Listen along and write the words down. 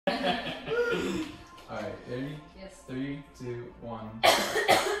Alright, ready? Yes. 3, 2, 1.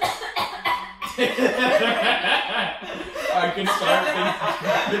 Alright, good start.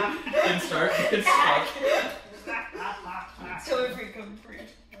 Good start. Good start. It's coming free,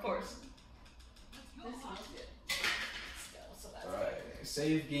 of course. This sounds good. Alright,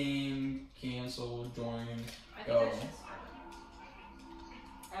 save game, cancel, join, I think go. I should start.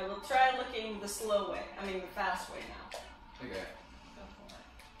 I will try looking the slow way. I mean the fast way now. Okay. Go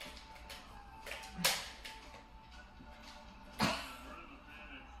for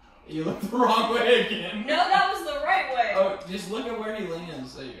it. You looked the wrong way again. No, that was the right way. Oh, just look at where he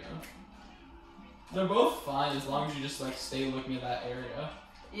lands. There you go. They're both fine as long as you just like stay looking at that area.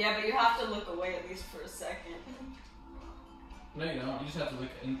 Yeah, but you have to look away at least for a second. No, you don't. You just have to look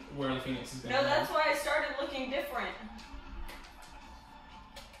in where the Phoenix is going. No, that's why I started looking different.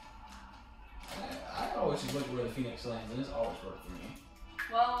 I always just look where the Phoenix lands, and it's always worked for me.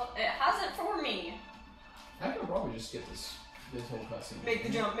 Well, it hasn't for me. I could probably just get this whole cutscene. Make the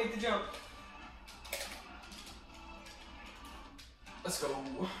jump, make the jump. Let's go.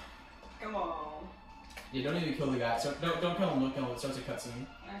 Come on. Yeah, don't even kill the guy. So don't kill him. Don't kill him. It starts a cutscene.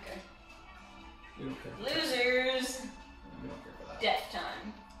 Okay. We don't care. Losers. We don't care for that. Death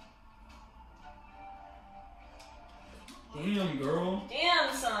time. Damn, girl.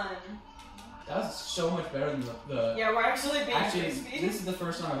 Damn, son. That was so much better than the Yeah, we're actually being Actually, crispy. this is the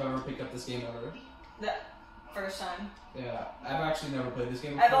first time I've ever picked up this game ever. The first time. Yeah, I've actually never played this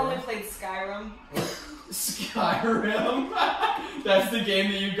game I've before. only played Skyrim. Skyrim? That's the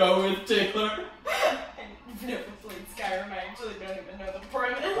game that you go with, Taylor? I've never played Skyrim. I actually don't even know the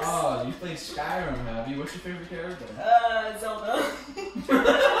premise. Oh, you played Skyrim, have you? What's your favorite character? Zelda.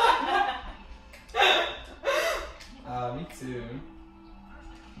 Me too.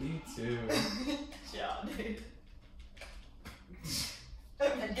 Me too. Yeah, dude.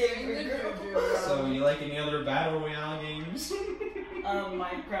 So, you like any other Battle Royale games?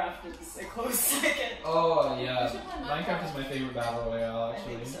 Minecraft is a close second. Oh, yeah. You should play Minecraft is my favorite Battle Royale,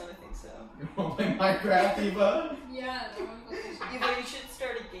 actually. I think so. You wanna play Minecraft, Eva? Yeah, I want to go play Eva, you should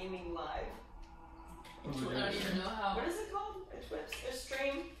start a gaming live. What's I don't even know how. What is it called? A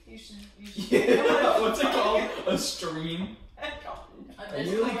stream? You should. Yeah, what's it called? A stream? I don't know. Are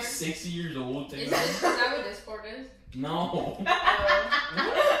you like 60 years old, Taylor? Is that what Discord is? No. Who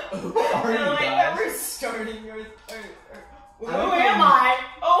No, are you I guys? never starting your. Who don't am know. I?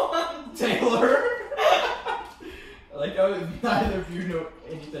 Oh, Taylor? Like, neither of you know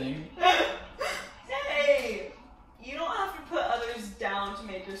anything. hey! You don't have to put others down to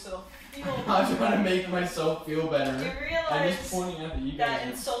make yourself feel I'm trying to make myself feel better. You I'm just realize pointing out that you that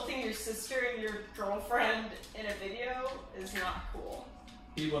guys. insulting your sister and your girlfriend in a video is not cool.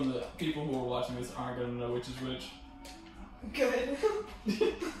 People who are watching this aren't gonna know which is which. Good.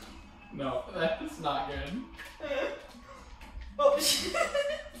 No, that's not good. Oh shit.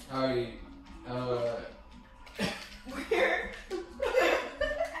 Alright, Where?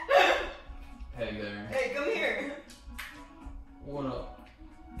 hey there. Hey, come here. What up?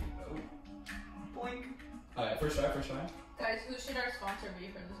 Boink. Alright, first try. Guys, who should our sponsor be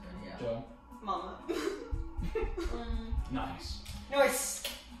for this video? Joe. Mama. Nice. Nice.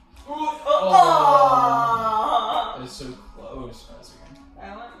 Oh. Oh. It's so close. Oh, that's okay.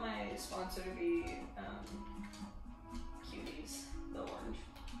 I want my sponsor to be Cuties, the orange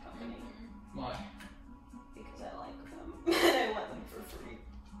company, Why? because I like them and I want them for free.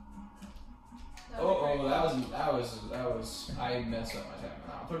 That was. I messed up my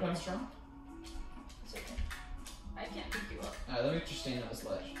time. Third time's charm. It's okay. I can't pick you up. Alright, let me just stand on this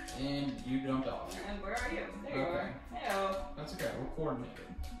ledge. And you jumped off. And where are you? There you Okay. are. Hello. That's okay, we're coordinated.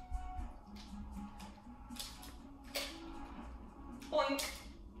 Boink.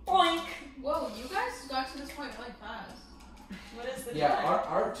 Boink. Whoa, you guys got to this point really fast. What is the Yeah, time?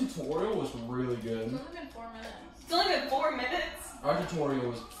 our tutorial was really It's good. only been 4 minutes. It's only been 4 minutes. Our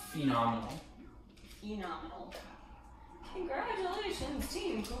tutorial was phenomenal. Phenomenal. Congratulations,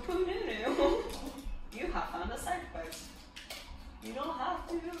 Team Poo Poo Noo Noo. You have found a sacrifice. You don't have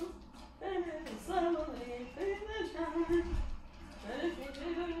to. And it's slowly through the time. But if you do,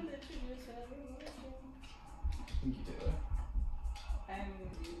 that you just have to. Thank you, Taylor. I'm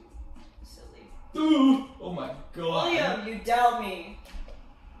silly. Ooh! Oh my god. William, you doubt me.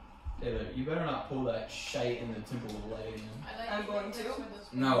 Taylor, you better not pull that shite in the Temple of Light again. I'm going to.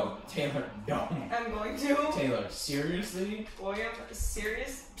 No, Taylor, don't. I'm going to. Taylor, seriously? William,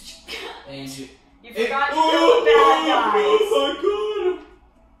 serious? And you. You forgot to kill the bad guys. Oh my god!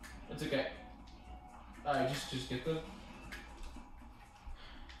 It's okay. Alright, just get the.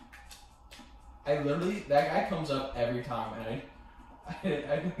 I literally, that guy comes up every time, and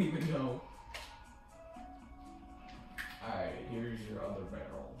I don't even know. Alright, here's your other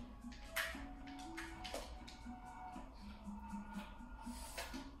barrel.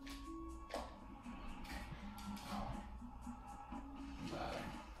 Oh. Bad.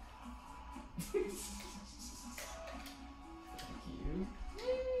 Thank you.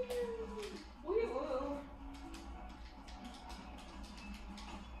 Wee woo.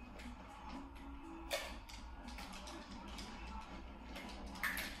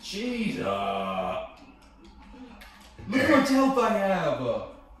 Jesus! Look how much health I have!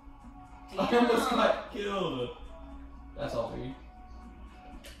 I almost got killed. That's all for you.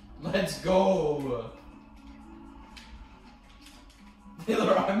 Let's go!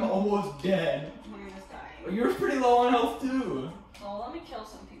 Taylor, I'm almost dead. I'm just dying. You're pretty low on health too. Well, let me kill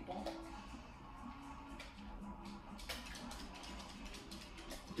some people.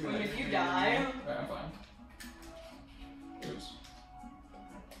 I mean, if you die. Alright, I'm fine. Oops.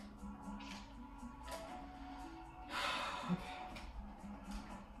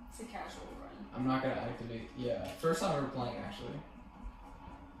 It's a casual run. I'm not gonna activate. Yeah, first time ever playing actually.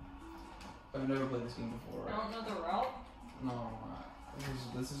 I've never played this game before. I don't know the route. No,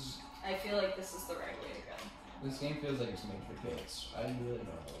 this is. I feel like this is the right way to go. This game feels like it's made for kids. I really don't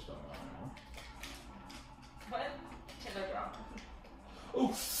know what's going on right now. What? Taylor drop.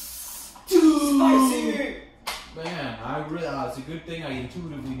 Oh, Spicy! Man, I realized it's a good thing I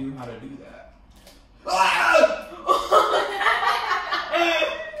intuitively knew how to do that. Ah!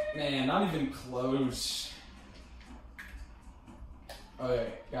 Man, not even close. Okay,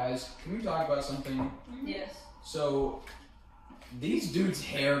 guys, can we talk about something? Yes. So, these dudes'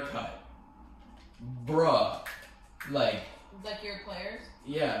 haircut, bruh, like, your players?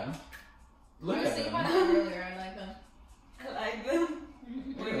 yeah. Look I was at thinking him. about that earlier. I like them. I like them.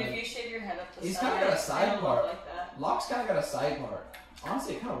 Look When at if him. you shave your head up the He's side, kinda got a side I don't part. like that. Locke's kind of got a side part.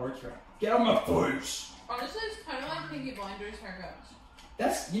 Honestly, it kind of works for him. Get on my face. Honestly, it's kind of like Pinky Blinders haircuts.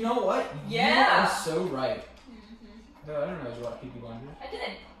 That's, you know what? Yeah. You are so right. Mm-hmm. No, I don't know what Peaky Blinders. I did.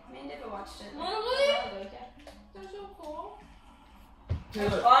 Me and David watched it. Really? Yeah. They're so cool.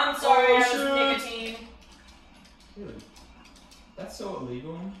 Taylor, Oh, I'm sorry, Oh, I was shoot. nicotine. dude, that's so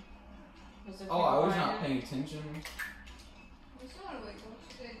illegal. Was it Oh, I was blinded? not paying attention. It's not illegal.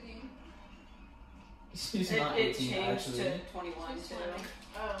 She's 18. She's It, not it 18 changed actually. to 21 She's too. 20.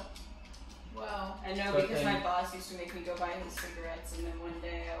 Oh. Well. I know But because then- my boss used to make me go buy his cigarettes, and then one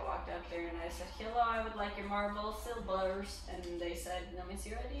day I walked up there and I said, "Hello, I would like your marble silvers," and they said, "Let me see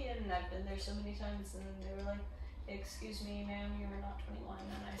your ID," and I've been there so many times, and then they were like, "Excuse me, ma'am, you are not 21,"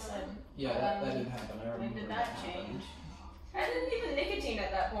 and I said, Yeah, that did happen. I remember "When did that happened. change?" I didn't even nicotine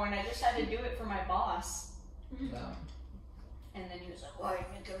at that point. I just had to do it for my boss. Yeah. And then he was like, "Why are you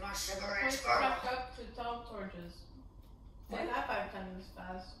making my We're cigarettes, girl?" stuck up to 12 torches. Like that 5 times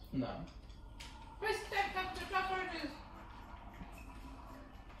fast. No. We're stuck up to 12 torches.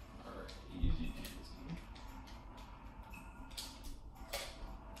 Alright, easy peasy.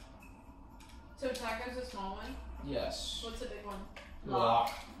 So Taco's a small one. Yes. What's the big one?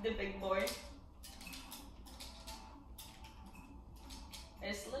 Lock. The big boy.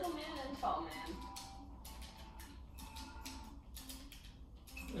 It's little man and tall man.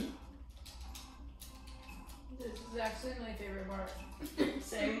 This is actually my favorite part.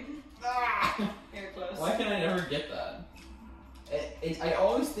 Same. You're close. Why can I never get that? I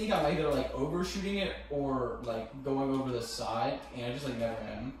always think I'm either like overshooting it or like going over the side, and I just like never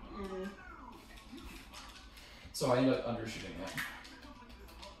am. Mm. So I end up undershooting it.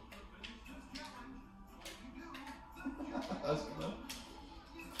 That's good.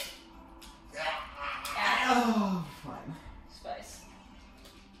 Oh, fine. Spice.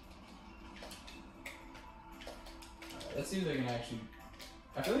 Alright, let's see if I can actually.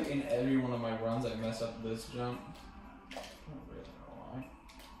 I feel like in every one of my runs I mess up this jump. I don't really know why.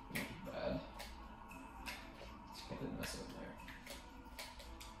 It's bad. Just can't mess up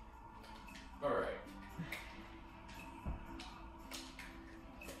there. Alright.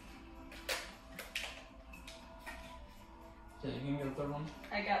 Okay, you can get the third one?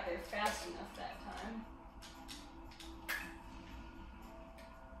 I got there fast enough that time.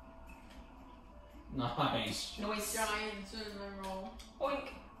 Nice. Noise. Giant cinnamon roll. Oink.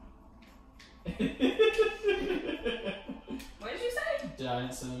 What did you say?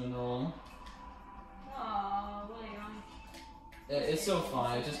 Giant cinnamon roll. Aw, William. It's so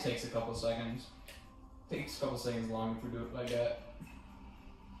fun, it just takes a couple seconds. Takes a couple seconds longer to do it like that.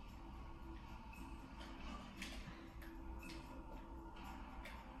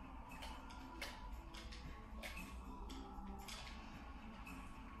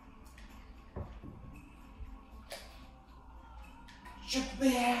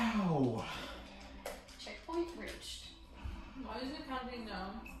 Ow! Checkpoint reached. Why is it counting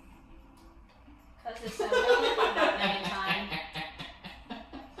down? Because it's a limit button anytime.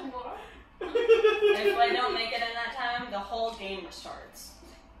 What? If I don't make it in that time, the whole game restarts.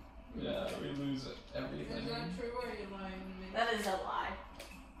 Yeah, we lose everything. Is that true or are you lying to me? That is a lie.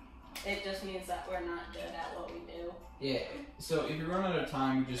 It just means that we're not good at what we do. Yeah, so if you run out of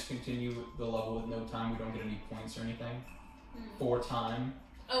time, you just continue the level with no time. We don't get any points or anything. For time.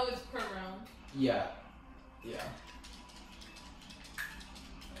 Oh, it's per round. Yeah. Yeah.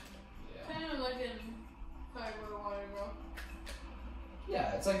 Yeah. Kind of like in Fiber Water Girl.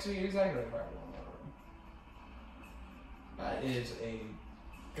 Yeah, it's like exactly like Fireball. That is a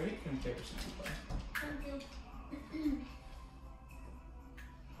great comparison. Thank you.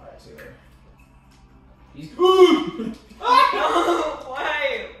 Alright, see you later. He's Why?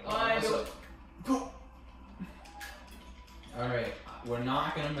 Go. Alright, we're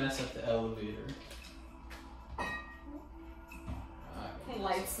not gonna mess up the elevator.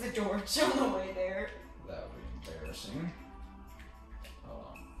 Lights the torch on the way there. That would be embarrassing. Hold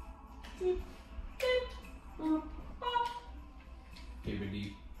on. Beep, beep, boop, bop, Bibbidi.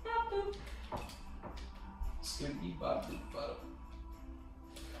 bop, boop. Skibbity bop boop bop.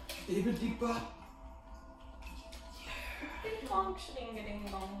 Bibbidi bop. Ding dong, shing ding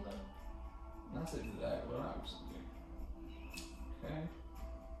dong. That's it, that what I was doing. Okay.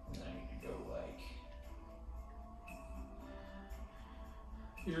 And then I need to go like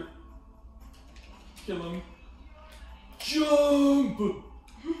here. Kill him. Jump!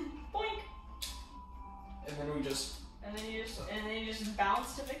 Boink. And then we just And then you just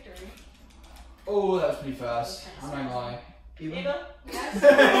bounce to victory. oh, that was pretty fast. I'm not gonna lie. Eva? Yes.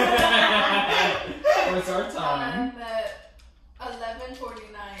 What's our time? I'm at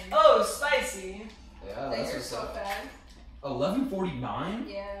 11:49. Oh, spicy. Yeah, They that's are what's so up. fast. 11:49?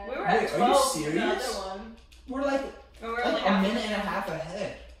 Yeah. We were Wait, at are you 12 for the serious? other one. We're like We were a like minute and a half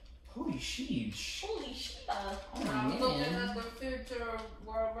ahead. Holy sheesh. Holy shit. Oh I'm looking man. at the future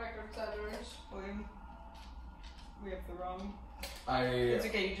world record setters. We have the wrong. I It's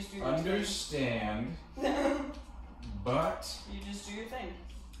okay, you just do your understand, thing. but You just do your thing.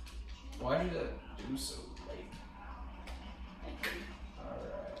 why did it do so late? Thank you.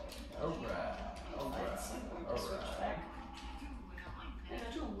 Alright. Let's switch back.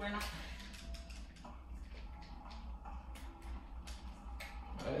 We're not.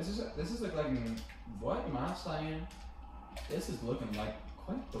 This is looking what am I saying? This is looking like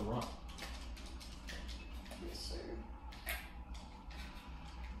quite the run. Yes, sir.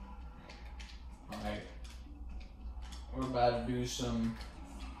 Alright. We're about to do some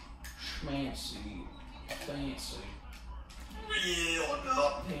schmancy, fancy, real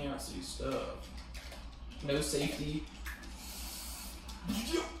fancy stuff. No safety. I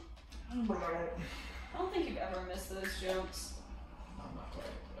don't think you've ever missed those jumps. I'm not quite,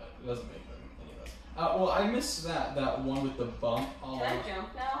 but it doesn't make any of us. Well, I missed that one with the bump. Can I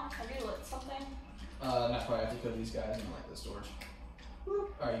jump now? Have you lit something? Not quite. I have to kill these guys and like this torch.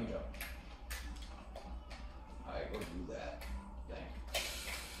 Alright, you can jump. Alright, go do that. Dang.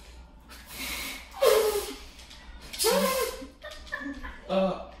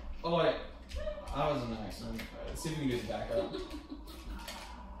 Oh wait. That was an accident. Alright, let's see if we can do the back up.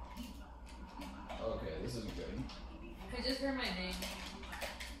 Okay, this isn't good. I just heard my name.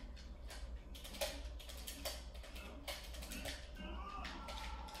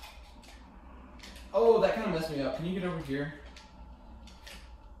 Oh, that kind of messed me up. Can you get over here?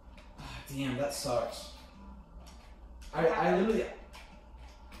 Ah, damn, that sucks. I literally.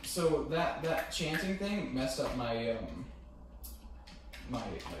 So that chanting thing messed up my my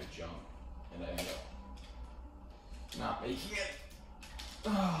jump, and I ended up not making it.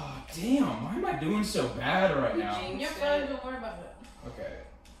 Oh damn! Why am I doing so bad right now? You're fine, don't worry about it. Okay,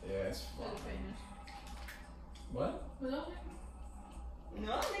 yeah, it's fine. Little famous. What? Nothing?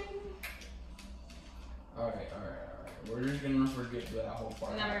 Nothing. Alright. We're just gonna forget that whole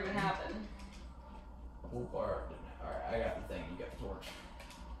part. Never even happened. The whole part. Alright, I got the thing. You got the torch.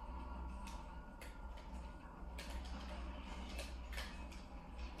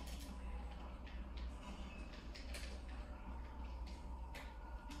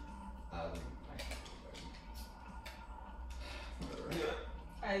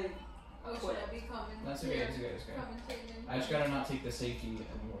 Oh, should I be coming? That's okay, it's okay, it's okay. Commentating. I just gotta not take the safety and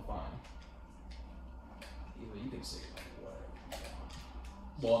we're fine. Eva, you can say like whatever you want.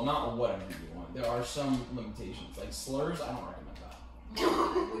 Well, not whatever you want. There are some limitations. Like slurs, I don't recommend that.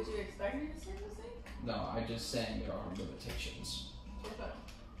 Would you expect me to say the same? No, I'm just saying there are limitations. Okay.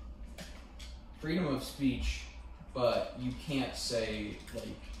 Freedom of speech but you can't say like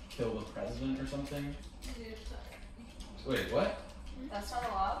kill the president or something. Wait, what? That's not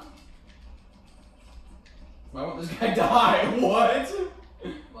allowed? Why won't this guy die? What?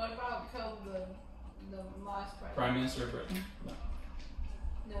 What about kill the last president? Prime Minister of Britain? No.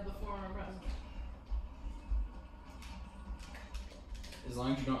 No, the former president. As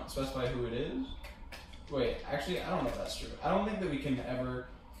long as you don't specify who it is? Wait, actually, I don't know if that's true. I don't think that we can ever...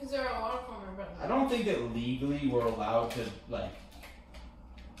 Because there are a lot of former presidents. I don't think that legally we're allowed to, like,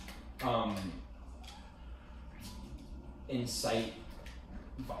 incite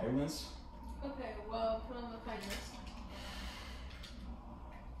violence. Okay, well, put on the kindness.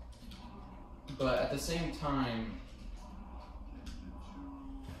 But at the same time,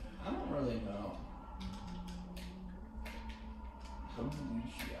 I don't really know. Holy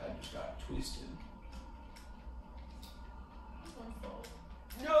shit, I just got twisted.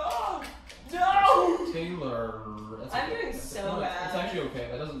 No! No! Taylor, that's I'm okay. doing That's so no, bad. It's actually okay.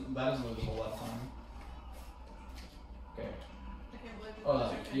 That doesn't lose a whole lot of time. Okay. I can't believe it.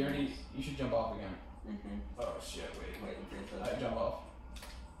 Oh, you should jump off again. Mm-hmm. Oh shit! Wait. Waiting for I jump off.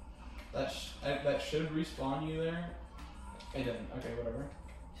 That should respawn you there. It didn't. Okay, whatever.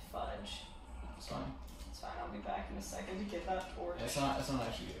 Fudge. It's fine. It's fine, I'll be back in a second to get that torch. It's not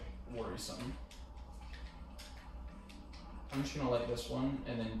actually worrisome. I'm just gonna light this one,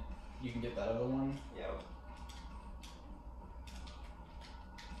 and then you can get that other one. Yo.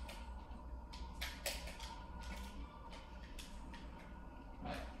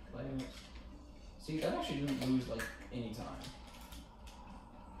 Right, lighting it. See, that actually didn't lose like any time.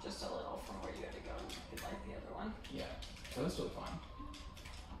 Just a little from where you had to go and you could light the other one. Yeah, so that's totally fine.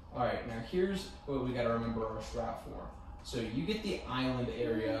 Alright, now here's what we gotta remember our strat for. So you get the island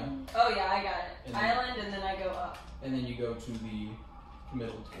area, Oh yeah, I got it. And then- Island and then I go up. and then you go to the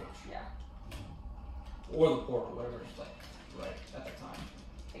middle torch. Yeah, Or the portal, whatever it's like, right at the time.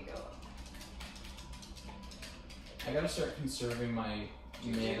 I go up. I gotta start conserving my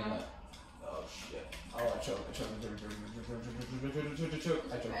Juju. mana. Oh shit. Oh, I choke.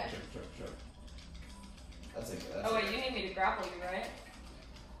 That's it. Oh wait, you need me to grapple you, right?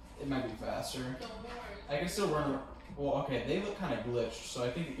 It might be faster. Don't worry. I can still run. Well, okay, they look kind of glitched, so I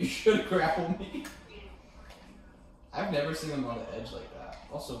think that you should grapple me. I've never seen them on the edge like that.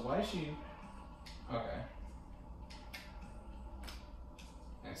 Also, why is she... Okay.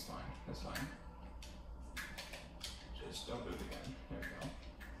 That's fine. That's fine. Just don't do it again. There we go.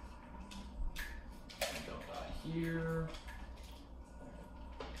 And don't die here.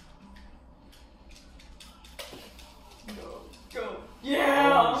 Go. Go.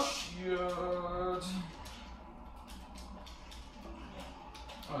 Yeah! Oh, shit.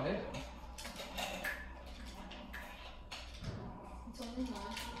 Oh, hey. It's only not.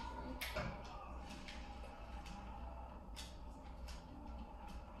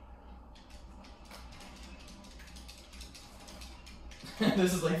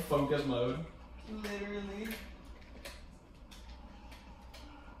 This is like focus mode. Literally.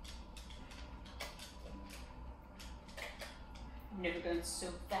 Never gone so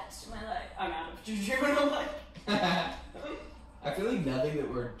fast in my life. I'm out of juju in my life. I feel like nothing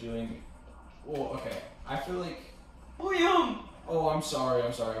that we're doing. Well, okay. I feel like. William! Oh, I'm sorry.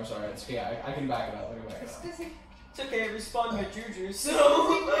 It's okay. I can back it up. I can back it up. It's okay, I respawned my juju,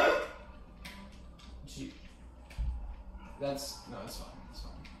 so. Gee. That's fine. It's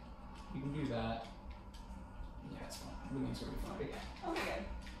fine. You can do that. Yeah, it's fine. Everything's gonna be fine. Okay.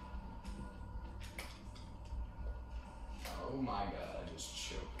 Oh my god, I just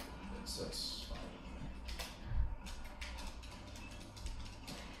choked. That's fine.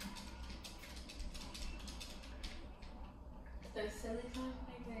 Those silly sounds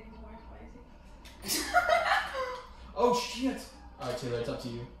make it more spicy. Oh shit! Alright, Taylor, it's up to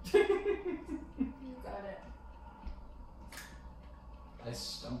you. You got it. I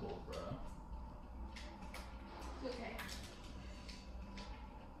stumbled, bro. Okay.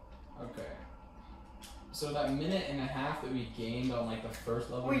 Okay. So that minute and a half that we gained on like the first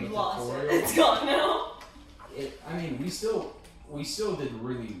level of We the lost tutorial, it. It's gone now. I mean, we still did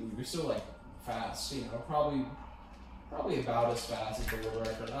really. We were still like fast. You know, probably about as fast as the world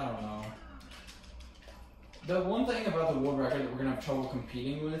record. I don't know. The one thing about the world record that we're gonna have trouble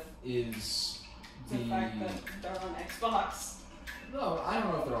competing with is The fact that they're on Xbox. No, I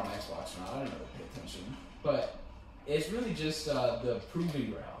don't know if they're on Xbox or not. I don't know. Pay attention, but it's really just the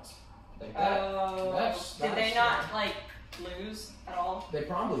proving grounds. Like that. Did they not like lose at all? They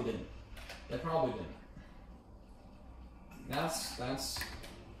probably didn't. That's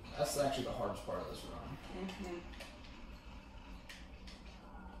actually the hardest part of this run. Mm-hmm.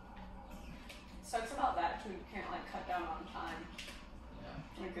 Sucks about that too. You can't like cut down on time.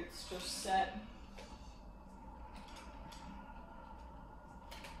 Yeah. Like it's just set.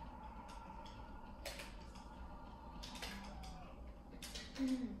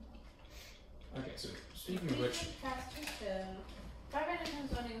 Okay, so speaking of which, Faster too. 500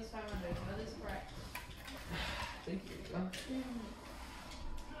 times 1 equals 500. That is correct. thank you.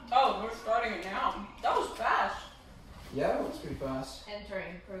 Oh, we're starting it now. That was fast. Yeah, it was pretty fast. Enter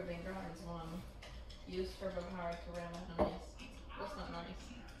improving drawings 1. Use turbo power to ram enemies. That's not nice.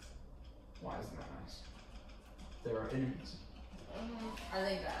 Why isn't that nice? There are enemies. Are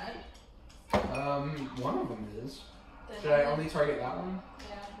they bad? One of them is. Then Should I only target that one?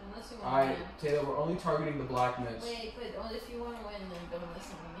 Yeah, unless you want to win. Taylor, we're only targeting the black mist. Wait, but only if you want to win, then don't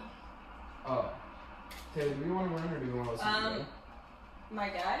listen to me. Oh. Taylor, do we want to win or do we want to listen to you? My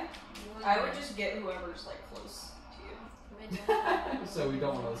guy? I would just get whoever's like close to you. So we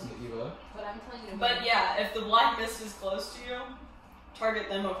don't want to listen to Eva. But I'm telling you. But yeah, if the black mist is close to you, target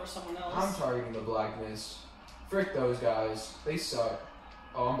them over someone else. I'm targeting the black mist. Frick those guys. They suck.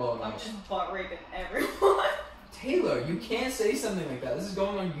 Oh, I'm blowing I'm up. just butt raping everyone. Taylor, you can't say something like that. This is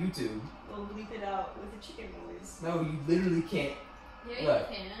going on YouTube. We'll bleep it out with the chicken noise. No, you literally can't. Yeah, Look.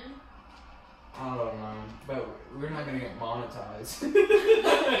 you can. I don't know, but we're not gonna get monetized. You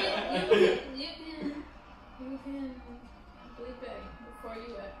can bleep it before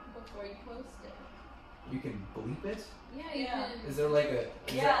you post it. You can bleep it? Yeah, you Yeah. can. Is there like a...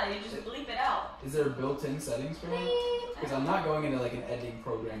 You just bleep it out. Is there built-in settings for it? Because I'm not going into like an editing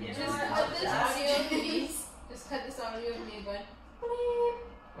program. You and know Just doing what? cut that. this audio of me. Just cut this audio of me going bleep,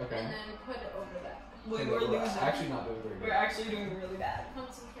 Okay. and then put it over that. We're We're losing. actually not doing very good. We're actually doing really bad.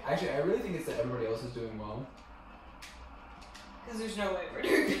 Concentrate. Actually, I really think it's that everybody else is doing well. Because there's no way we're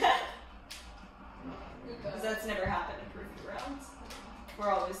doing bad. You're Because good. that's never happened in preview rounds.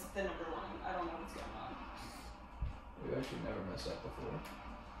 We're always the number one. I don't know what's going on. We've actually never messed up before.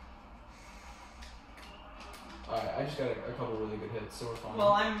 Alright, I just got a couple really good hits, so we're fine.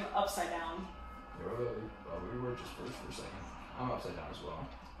 Well, I'm upside down. We were just first for a second. I'm upside down as well.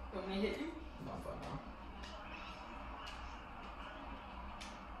 You want me to hit you? No, I'm fine now.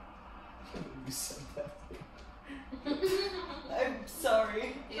 You said that. I'm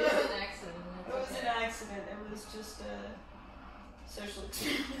sorry. It was an accident. It was an accident. It was just a social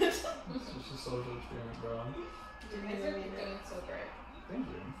experiment. It's just a social experiment, bro. You guys are doing so great. Thank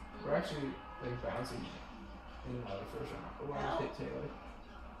you. We're actually like bouncing in and out of first round. Oh, I just hit Taylor.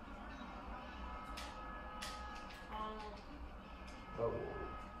 Oh.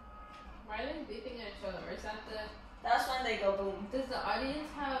 Why are they beeping at each other? Is that the... That's when they go boom. Does the audience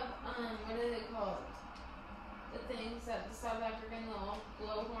have, what are they called? The things that the South African little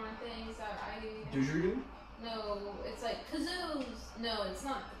blowhorn things that Didgeridoo? No, it's like kazoos. No, it's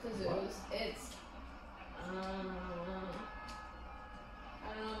not kazoos. What? It's, I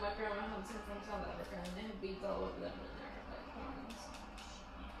don't know, my grandma had some from South Africa and they had beads all over them and they're like horns.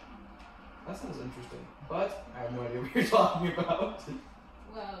 That sounds interesting. But I have no idea what you're talking about.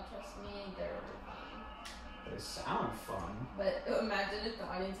 Well, trust me, they're fun. They sound fun. But imagine if the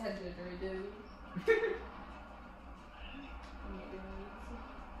audience had didgeridoo.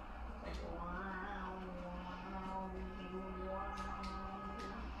 Like, wow.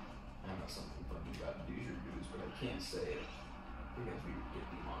 I know something funny about didgeridoos, but I can't say it because we get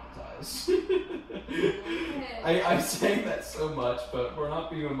demonetized. I'm saying that so much, but we're not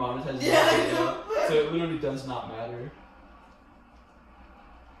being monetized Yeah. so it literally does not matter.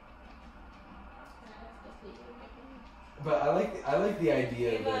 But I like the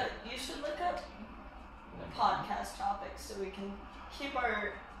idea Ava, that you should look up podcast topics so we can keep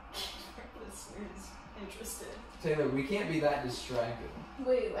our listeners interested. Taylor, we can't be that distracted.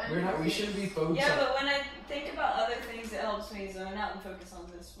 Wait, We're not. We shouldn't be focused Yeah, on. but when I think about other things, it helps me zone out and focus on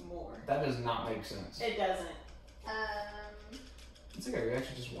this more. That does not make sense. It doesn't. It's okay. We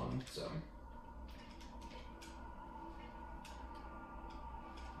actually just won, so.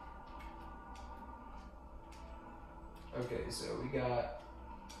 Okay, so we got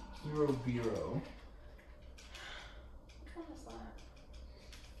Hero Bureau. What was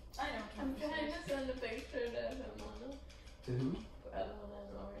that? I know. I'm trying to send a picture to Ramona. To who? I don't want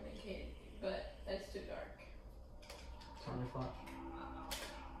to know her and Katie, but it's too dark. Turn your flash.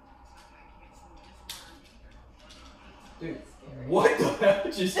 Dude, what the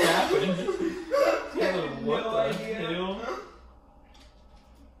hell just happened? Taylor, what No the idea. hell?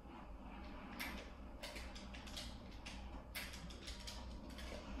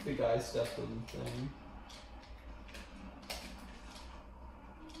 The guy stepped in the thing.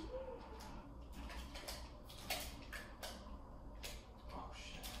 Oh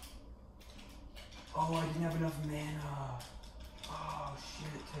shit. Oh, I didn't have enough mana. Oh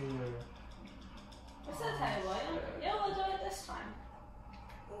shit, Taylor. What's that, Taylor? Yeah, we'll do it this time.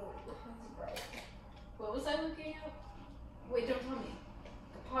 Oh, that's right. What was I looking at? Wait, don't tell me.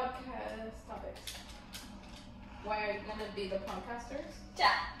 The podcast topics. Why are you gonna be the podcasters?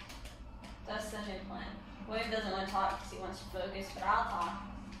 Yeah. That's the new plan. William doesn't want to talk because he wants to focus, but I'll talk.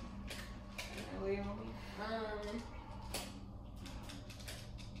 And we will be.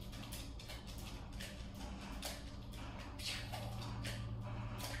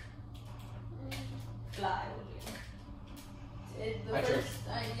 Fly, William. The first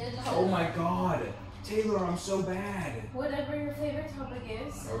I did. Oh my god. Taylor, I'm so bad. Whatever your favorite topic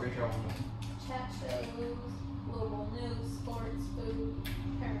is. Okay, come on. Chat shows, global news, sports, food,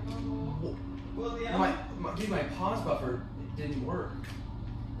 paranormal. William. Dude, my pause buffer didn't work.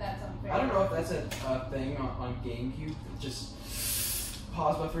 That's unfair. I don't know if that's a thing on GameCube. It just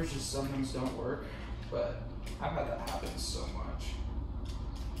pause buffers just sometimes don't work, but I've had that happen so much.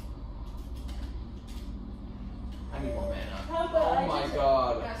 I need more mana. How about Oh my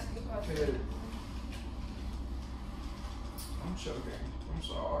god. ask you a question? Dude. I'm choking. I'm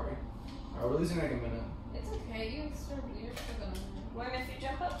sorry. Alright, we're losing like a minute. It's okay. You're still gonna win. William, if you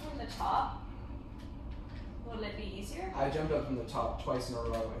jump up from the top, will it be easier? I jumped up from the top twice in a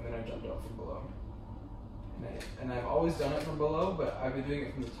row, and then I jumped up from below. And I've always done it from below, but I've been doing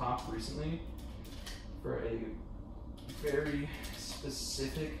it from the top recently for a very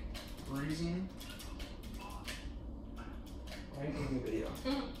specific reason. Why are you taking a video?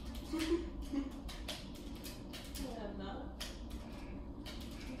 I'm not.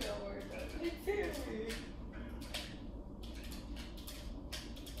 Don't worry about it.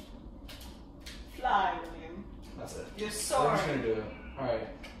 Fly, William. That's it. You're We're sorry. just gonna do it. Alright.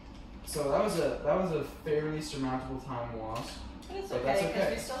 So that was a fairly surmountable time loss. But it's But okay, that's because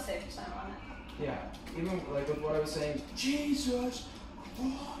okay. we still saved time on it. Yeah. Even like with what I was saying, Jesus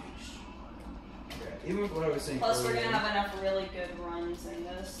Christ. Okay. Even with what I was saying Plus, we're earlier, gonna have enough really good runs in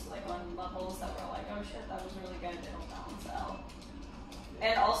this, like on levels that we're like, oh shit, that was really good. It'll balance out.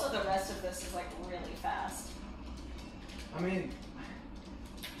 And also, the rest of this is like really fast. I mean,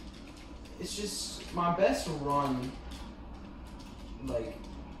 it's just my best run, like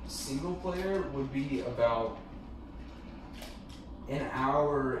single player, would be about an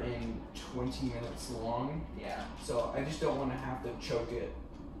hour and 20 minutes long. Yeah. So I just don't want to have to choke it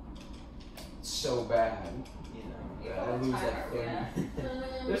so bad, you know, that I lose like 30.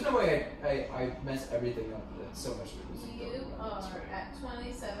 There's no way I mess everything up with so much. You are at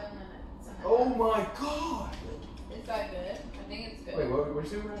 27 minutes. And a Oh half. my god! Is that good? I think it's good. Wait, what we're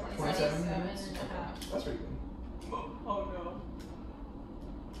doing? 27 minutes? and a half. That's pretty good. Oh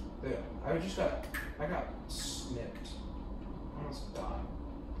no. Yeah, I got snipped. I almost died.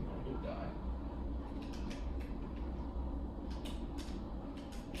 No, I did die.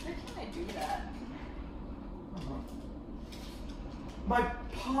 How can I do that? My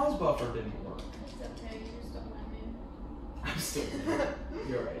pause buffer didn't work. It's okay. You're still winning. I'm still there.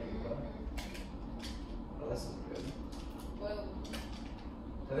 You're right. Oh, this isn't good. Well,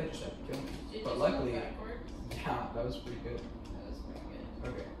 So they just had to kill me. did But you luckily, go backwards? yeah, that was pretty good. That was pretty good.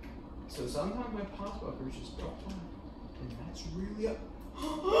 Okay. So sometimes my pause buffers just don't work. And that's really up.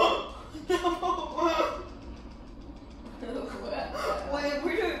 Wait,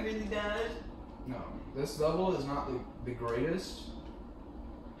 we're doing really bad. No, this level is not the greatest.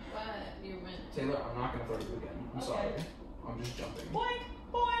 But you win. Taylor, I'm not gonna throw you again. I'm Okay. sorry. I'm just jumping. Boink,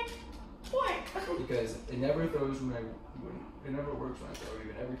 boink, boink. Because it never throws it never works when I throw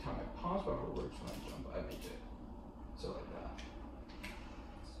you, and every time my pause buffer works when I jump, I make it. So like that.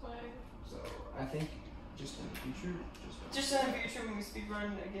 Swag. So I think just in the future, Just in the future when we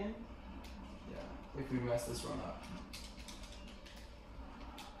speedrun again. yeah, if we mess this run up.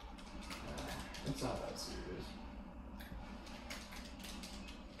 It's not that serious.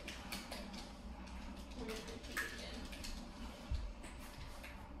 We're gonna repeat it again.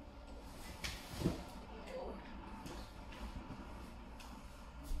 Ew.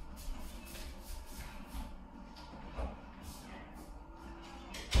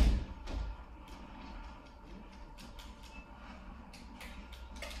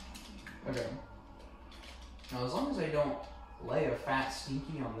 Okay. Now as long as I don't lay a fat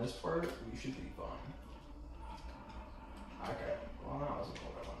stinky on this part, we should be fine. Okay. Well, that wasn't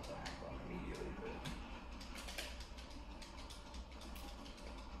what I wanted to act on immediately, but.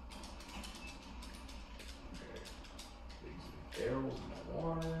 Okay. These barrels in the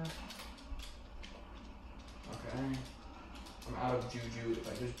water. Okay. I'm out of juju.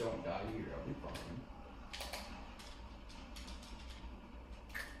 If I just don't die here, I'll be fine.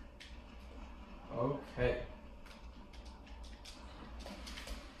 Okay.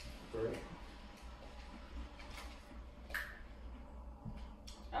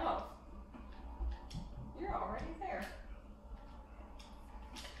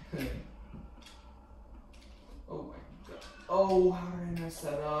 messed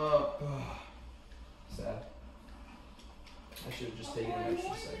that up. Sad. I should have just taken an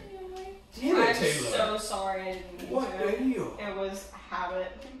extra second. Damn it, I'm Taylor. so sorry I didn't mean What to. video? It was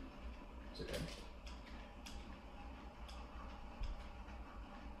habit. It's okay.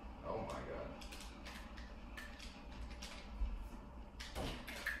 Oh my god.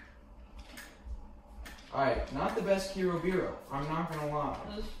 Alright, not the best Kirobiro. I'm not gonna lie.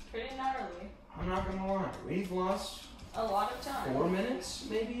 It was pretty gnarly. I'm not gonna lie. We've lost A lot of time. 4 minutes,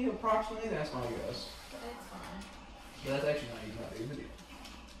 maybe, approximately. That's my guess. But it's fine. But that's actually not even that big of a deal.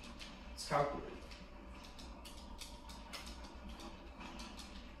 It's calculated.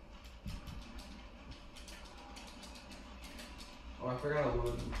 Oh, I forgot to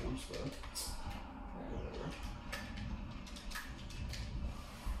load the form stuff. Whatever.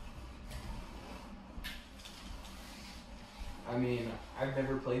 I mean, I've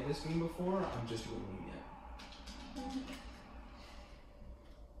never played this game before. I'm just winging it.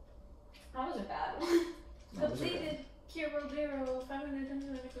 That was a bad one. No, it's okay. Completed Kirobiro 500 times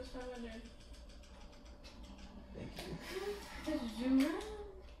equals 500. Thank you. Juju.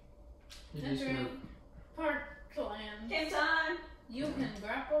 You're just gonna... Parkland. Game time. You can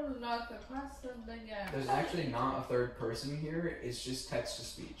grapple lock across the gap. There's actually not a third person here. It's just text to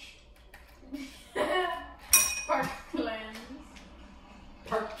speech. Parkland.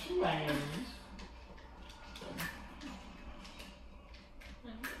 Parkland.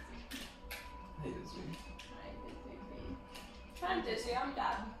 Hey, Disney. I'm dizzy. I'm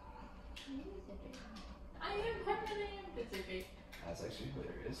done. I am permanently busy. That's actually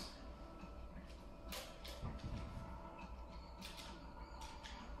hilarious.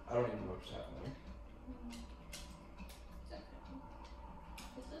 I don't even know what just happened there.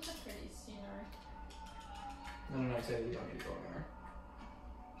 This is a pretty scenery. No, I say you don't need to go anywhere.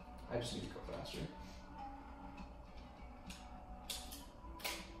 I just need to go faster.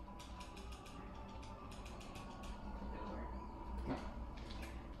 No.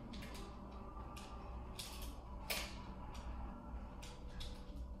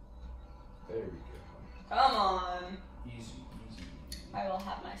 There we go. Come on. Easy, easy. I will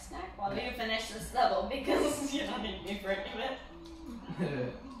have my snack while you finish this level because you don't need me for any of it.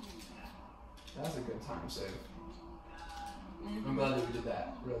 That's a good time save. I'm glad that we did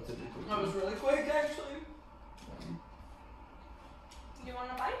that relatively quickly. That was really quick, actually. You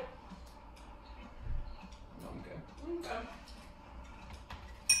want a bite? No, I'm okay. Okay.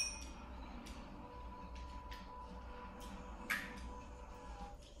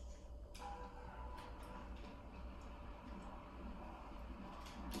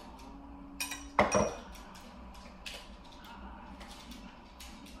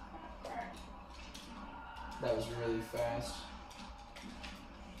 That was really fast.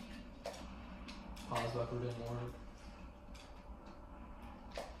 Pause buffer didn't work.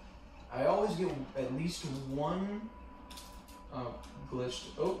 I always get at least one glitched.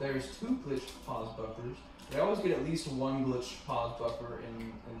 Oh, there's 2 glitched pause buffers. I always get at least one glitched pause buffer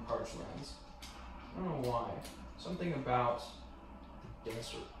in Parchlands. I don't know why. Something about the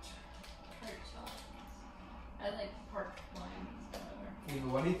desert. I like parklands better. Eva,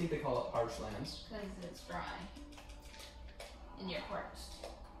 why do you think they call it Parchlands? Because it's dry. And you're parched.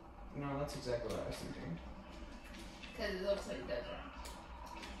 No, that's exactly what I was thinking. Because it looks like desert.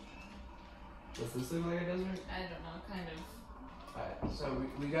 Does this look like a desert? I don't know, kind of. Alright, so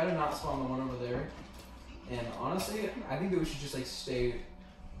we gotta not spawn the one over there. And honestly, I think that we should just like stay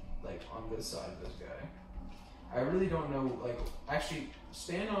like on this side of this guy. I really don't know, like, actually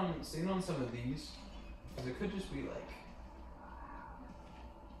stand on some of these. Because it could just be like,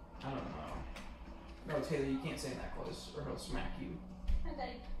 I don't know. No, Taylor, you can't stand that close or he'll smack you.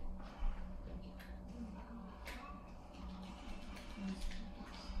 Okay.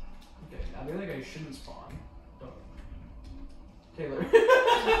 Okay, now the other guy shouldn't spawn. Don't. Taylor.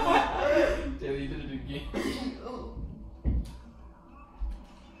 Taylor, you did it again.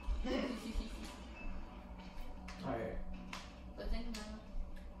 Alright. But think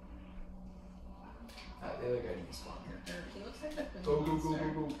about The other guy didn't spawn here. it. He looks like a Go, go, go, monster.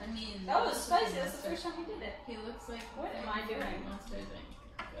 go, go. I mean, That was he looks like a spicy. That's the monster. first time we did it. He looks like What am I doing? Monster, I think.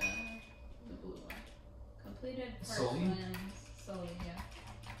 The blue one. Completed Sully? Parklands. Sully, yeah.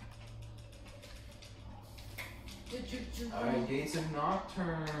 Alright, Gates of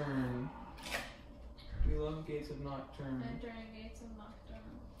Nocturne. We love Gates of Nocturne. Entering Gates of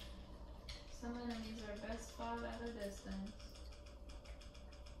Nocturne. Some enemies are best fought at a distance.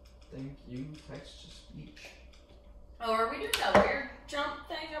 Thank you, text to speech. Oh, are we doing that weird jump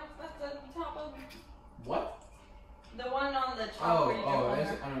thing up at the top of What? the one on the top Oh, where you oh, jump is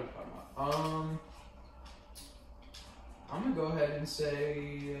over? it? I don't know what you're talking about. I'm gonna go ahead and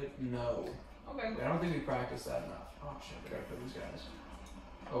say no. Okay. I don't think we practiced that enough. Oh shit, I gotta kill these guys.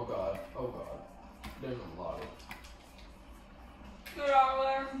 Oh god, oh god. There's a lot of... Good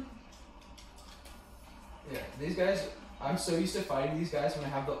hour. Yeah, these guys, I'm so used to fighting these guys when I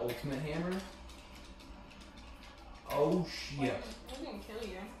have the ultimate hammer. Oh shit. I didn't kill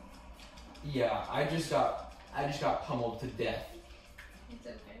you. Yeah, I just got pummeled to death. It's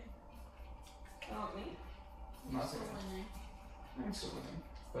okay. Not me. I'm not saying I'm still winning.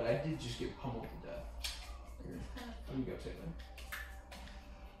 But I did just get pummeled to death. Here, let me go, Taylor.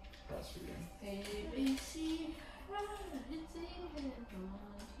 That's for you. A, B, C. It's even.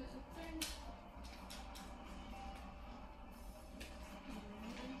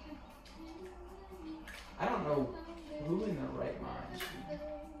 I don't know who in their right mind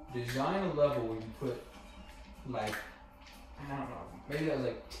would design a level where you put, like, I don't know, maybe that was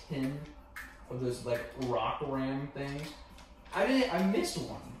like 10 of those, like, rock ram things. I missed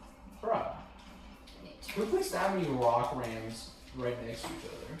one. Bruh. Who puts that many rock rams right next to each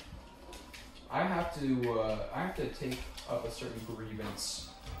other? I have to take up a certain grievance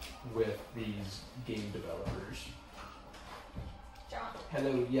with these game developers. John.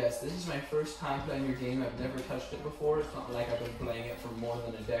 Hello, yes, this is my first time playing your game. I've never touched it before. It's not like I've been playing it for more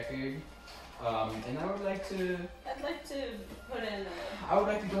than a decade. And I would like to... I'd like to put in I would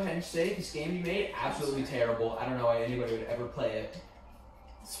like to go ahead and say this game you made, absolutely terrible. I don't know why anybody would ever play it.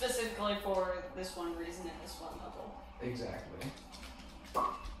 specifically for this one reason and this one level. Exactly.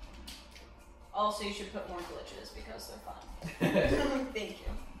 Also, you should put more glitches because they're fun. Thank you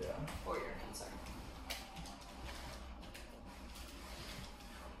for your concern.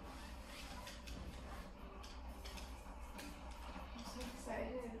 I'm so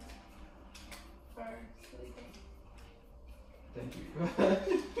excited for sleeping. Thank you.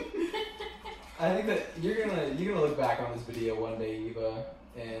 I think that you're gonna look back on this video one day, Eva,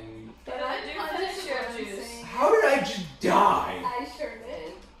 and But I do finish your juice. how did I just die? I sure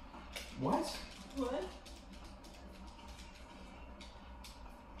did. What? What?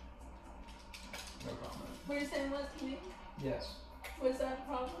 No comment. Were you saying what to me? Yes. Was that a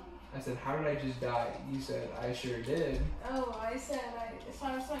problem? I said, how did I just die? You said, I sure did. Oh, I said so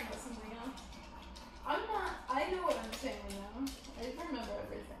I was talking about something else. I know what I'm saying now. I remember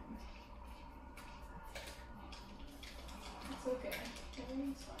everything. It's okay.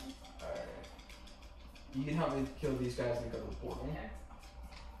 Everything's fine. Alright. You can help me kill these guys and go to the portal. Okay.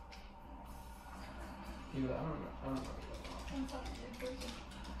 Eva, I don't know. I'm talking to you.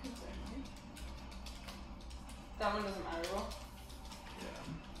 Concern me. That one doesn't matter, well. Yeah.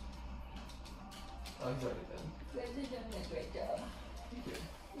 Oh, he's already dead. You guys are doing a great job. Thank you.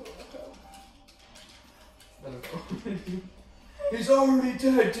 You're welcome. Let him go. He's already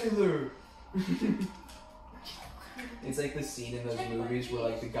dead, Taylor! It's like the scene in those movies where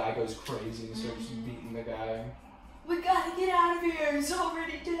like the guy goes crazy and starts beating the guy. We gotta get out of here! He's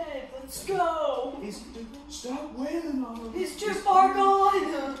already dead! Let's go! Stop wailing on him! He's too far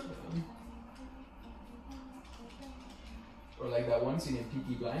gone! Or like that one scene in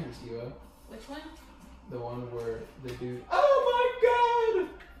Peaky Blinders, Eva. Which one? The one where the dude. Oh my god!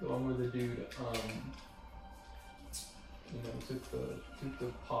 The one where the dude, took the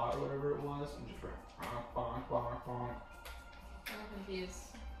pot or whatever it was and just went bonk, bonk, bonk. I'm confused.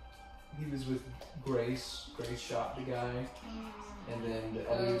 He was with Grace. Grace shot the guy, and then the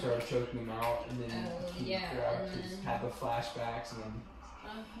other dude started choking him out, and then he grabbed his, had the flashbacks, and then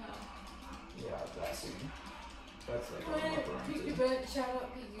yeah, that scene. That's like what I'm referring to. Shout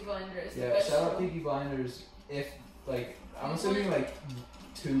out Peaky Blinders. Yeah, shout out Peaky Blinders. If like I'm assuming like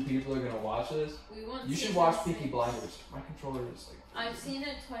 2 people are gonna watch this, you should watch Peaky Blinders. My controller is like. I've seen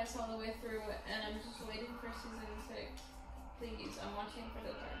it twice all the way through, and I'm just waiting for season 6. Please, I'm watching for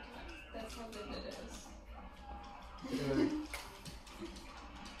the 3rd time. That's how good it is.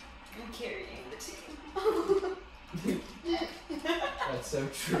 I'm carrying the team. That's so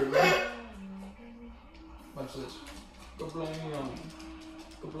true. Watch this. Go blam.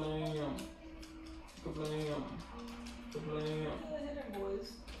 Go blam. Go blam. Go blam. Hit him, boys.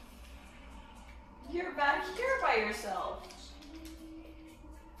 You're back here by yourself.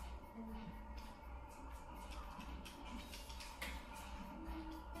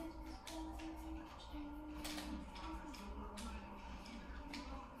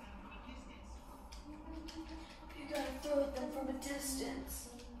 You gotta throw at them from a distance.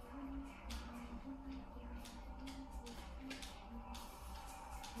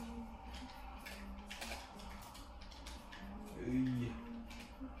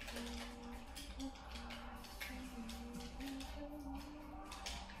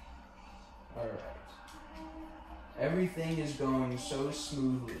 everything is going so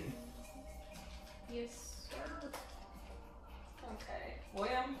smoothly. Yes, sir. Okay.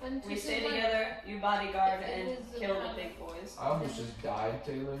 William, One, we two, stay one. together, you bodyguard, It and is kill the about- big boys. I almost just died,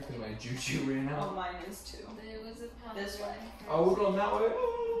 Taylor, because my juju ran Oh, out. mine is too. There was a palindrome. This way. Oh, we're going that way.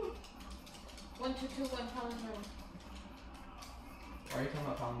 Oh. 1, 2, 2, 1 palindrome. Why are you talking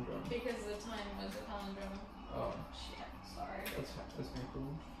about palindrome? Because the time was a palindrome. Oh, Shit, sorry. that's kind of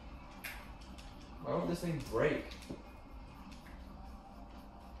cool. Why won't this thing break?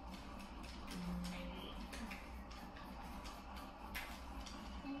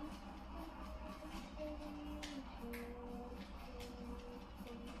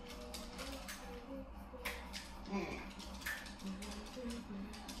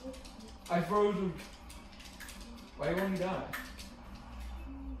 I froze him. Why won't he die?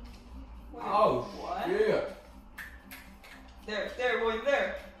 Wait, Oh, what? yeah. There, William,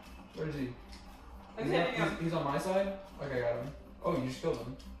 there. Where is he? I'm He's hitting on, him. he's on my side? Okay, I got him. Oh, you just killed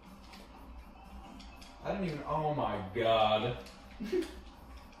him. I didn't even. Oh my god.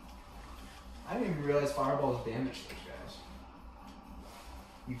 I didn't even realize fireballs damage those guys.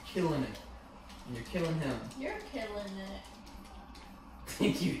 You're killing it. And you're killing him. You're killing it.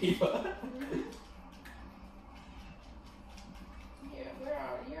 Thank you, Eva.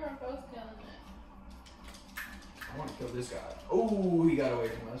 You're both killing it. I want to kill this guy. Oh, he got away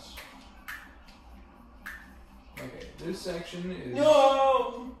from us. Okay, this section is.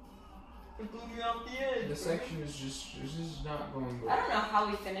 No! It blew me off the edge. This section is just. This is not going good. I don't know how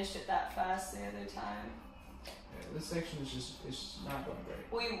we finished it that fast the other time. Yeah, this section is just. It's not going great.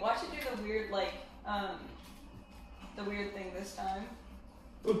 Well, you watch it do the weird, like, the weird thing this time.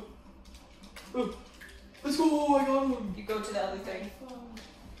 Let's go! I got him! You go to the other thing.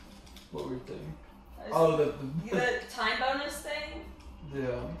 What weird thing? I just- Oh, The time bonus thing?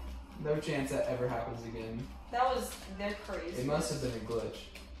 the no chance that ever happens again. They're crazy. It must have been a glitch.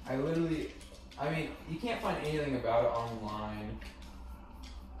 I mean, you can't find anything about it online.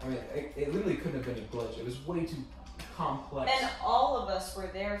 I mean, it literally couldn't have been a glitch. It was way too complex. And all of us were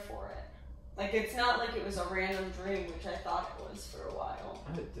there for it. Like, it's not like it was a random dream, which I thought it was for a while.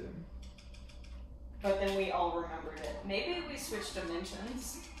 I did. But then we all remembered it. Maybe we switched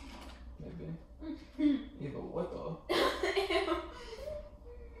dimensions. Maybe. Eva, what the?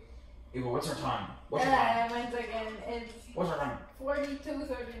 Eva, what's our time? What's our time? 1 second. It's What's our time?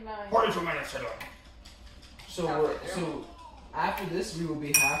 42:39. 42 minutes to go. So Halfway we're there. so after this we will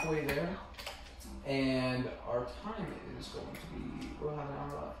be halfway there, and our time is going to be we'll have an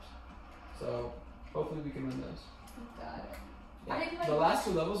hour left. So hopefully we can win this. Got it. Yeah. I like- The last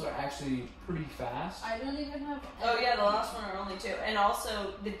two levels are actually pretty fast. I don't even have. Oh yeah, the last one are only 2. And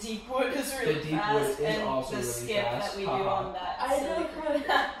also, the deep wood is really The deep fast. wood is and also the really skip fast. that we do Haha. on that. I silly don't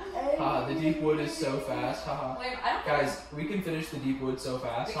crap. Haha, the deep wood is so fast. Haha. Wait, I don't Guys, we can finish the deep wood so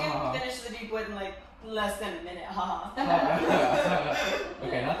fast. We can Haha. finish the deep wood in like less than a minute, haha.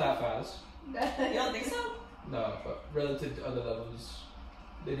 Okay, not that fast. You don't think so? No, but relative to other levels,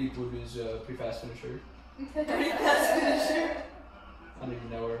 the deep wood is a pretty fast finisher. Pretty fast finisher. I don't even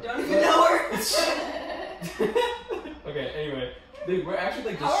know her. Don't even know her. Okay, anyway. Dude, we're actually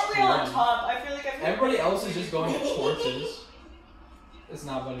like How are we on destroying. top? I feel like Everybody else is just going to torches. It's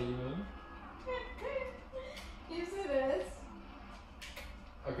not funny even. Yes, it is.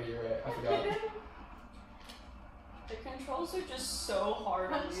 Okay, you're right. I forgot. The controls are just so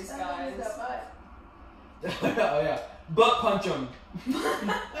hard on Punch these someone in guys. the butt. Oh yeah. Butt punch him.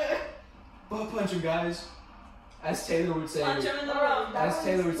 Butt punch him, guys. As Taylor would say. Punch him in the rump. That As one's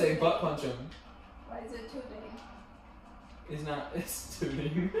Taylor would say, tooting. butt punch him. Why is it tooting? It's not. It's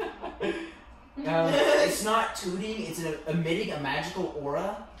tooting. It's not tooting. It's emitting a magical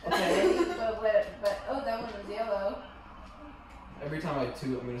aura. Okay. but oh, that one was yellow. Every time I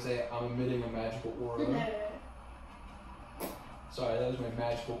toot, I'm gonna say I'm emitting a magical aura. Sorry, that was my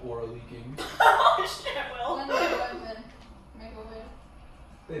magical aura leaking. Oh shit, Will. One weapon. Make a wish.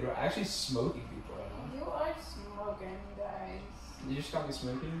 They were actually smoking people right now. You are smoking, guys. You just got me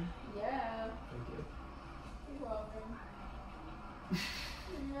smoking? Yeah. Thank you. You're welcome.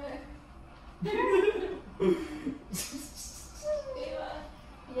 Eva,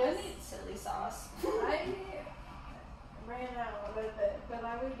 Yes. I need silly sauce. I ran out a little bit, but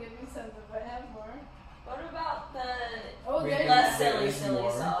I would give you some if I have more. What about the Oh, Wait, there's less there silly, is silly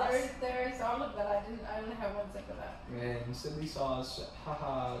more. sauce? there's all of that. I only have 1 sip of that. Man, silly sauce.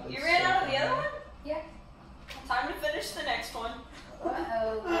 Haha. that's You ran so out of the funny. other one? Yeah. Time to finish the next one.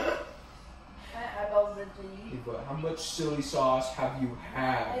 Uh-oh. My eyeballs are itchy. Hey, but how much silly sauce have you I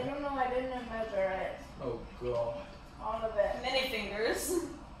had? don't know. I didn't measure it. Oh god. All of it. Mini fingers.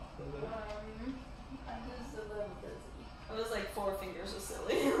 I'm just a little busy.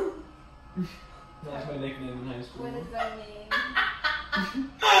 That was my nickname in high school. What does that mean?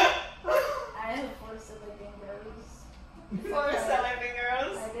 I have 4 silly fingers. 4 silly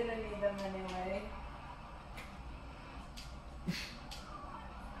fingers. I didn't need them anyway. It's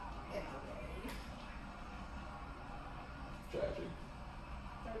okay. Tragic.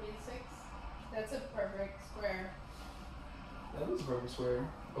 36. That's a perfect square. That was a perfect square.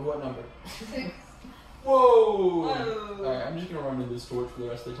 Of what number? 6. Whoa! Whoa. Alright, I'm just gonna run into this torch for the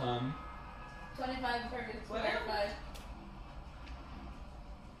rest of the time. 25 perfect square. Where? 5.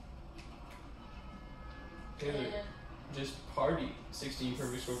 Taylor, And just party. 16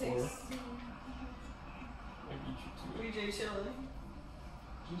 perfect square 4. 16. I beat you to it. BJ chilling.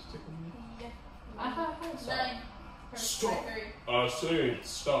 Just tickle me. Yeah. Aha, 9. Perfect Stop. square I say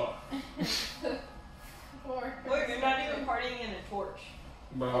stop. 3. 4. Wait, you're not even partying in a torch.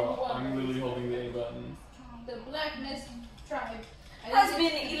 Wow, I'm literally holding the A button. The blackness tribe Has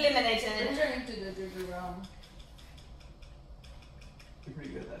been eliminated. Return to the Juju realm. You're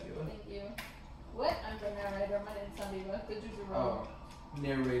pretty good at that, Eva. Thank you. What? I'm the narrator. My name's Sandiva. The Juju realm. Oh,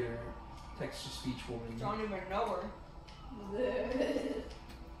 narrator, text-to-speech woman. Don't even know her.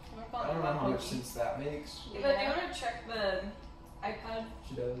 I don't know how much sense that makes. Yeah. But do you want to check the iPad?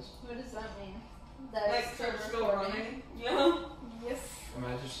 She does. What does that mean? Like, That's so it's still running? Yeah. Yes.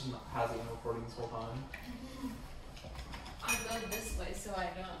 Imagine she hasn't been recording this whole time. I'll go this way so I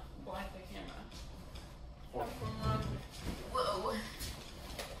don't block the camera. Whoa.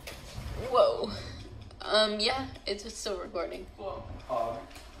 Whoa. Yeah, it's still recording. Whoa. Pog.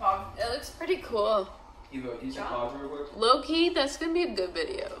 It looks pretty cool. Eva, use your pog real quick. Low key, that's gonna be a good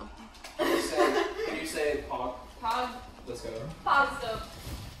video. Can you say pog? Pog. Let's go. Positive.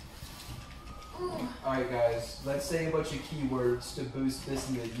 Alright guys, let's say a bunch of keywords to boost this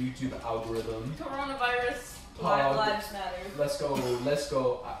in the YouTube algorithm. Coronavirus. Pog. Lives matter. Let's go,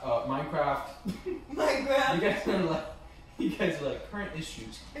 Minecraft. Minecraft. You guys are like current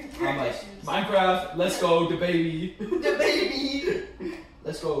issues. Current I'm like, issues. Minecraft, let's go, the baby. The baby.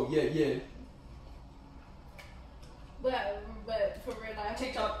 Let's go, yeah. But for real life,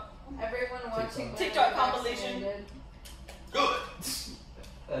 TikTok. everyone watching TikTok compilation. Good. It's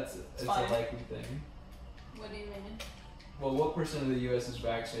a fine. likely thing. What do you mean? Well, what percent of the U.S. is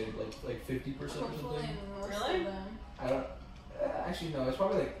vaccinated? Like 50% or Hopefully something? most Really? of them. I don't. Actually, no. It's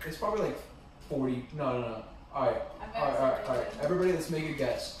probably like 40. No. All right. Everybody, let's make a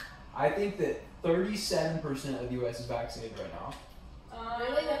guess. I think that 37% of the U.S. is vaccinated right now.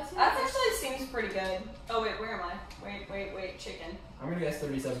 Really? That actually seems pretty good. Oh wait, where am I? Wait, chicken. I'm gonna guess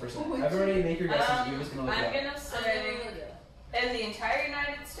 37%. Oh, Everybody, make your guesses. Eva's gonna look it I'm up. gonna say in the entire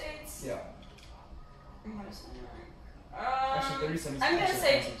United States. Yeah. I'm gonna say Actually, 37. I'm gonna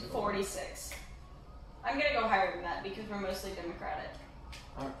say 46. I'm gonna go higher than that because we're mostly Democratic.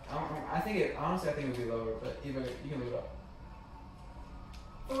 I think it would be lower, but Eva, you can look it up.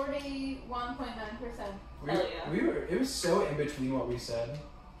 41.9%. Hell yeah. It was so in between what we said.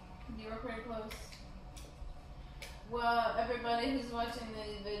 You were pretty close. Well, everybody who's watching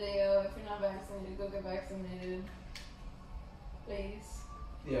this video, if you're not vaccinated, go get vaccinated. Please.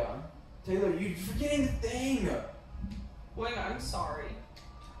 Yeah. Taylor, you're forgetting the thing! Wait, I'm sorry.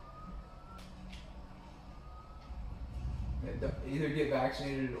 Either get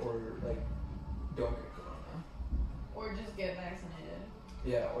vaccinated or, like, don't get corona. Or just get vaccinated.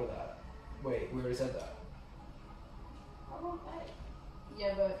 Yeah, or that. Wait, we already said that. Okay.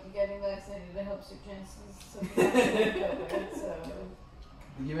 Yeah, but getting vaccinated, it helps your chances of getting COVID, so...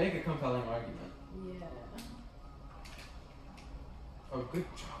 You make a compelling argument. Yeah. Oh, good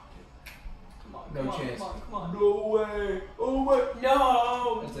job, dude. Come No on, chance. Come on. No way! Oh my...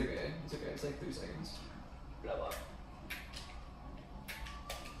 No! It's okay. It's like 3 seconds. Blow up.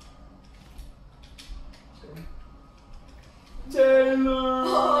 Taylor!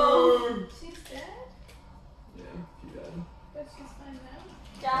 Oh. She's dead? Yeah, she dead. But she's fine now?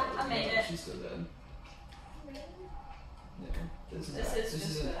 Yeah, I made No, it. She's still dead. Really? Yeah. This This is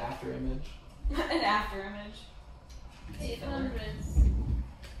just an after image. An after image. 800s.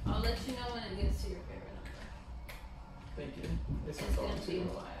 I'll let you know when it gets to your favorite number. Thank you. It's It's not gonna going be a to.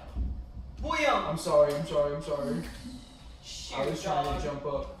 while. Boyum! I'm sorry. Shoot, I was trying dog. to jump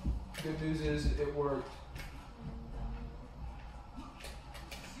up. Good news is it worked.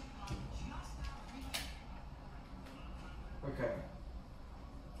 Okay.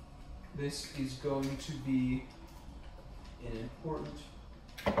 This is going to be an important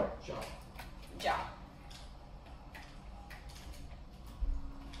job. Yeah.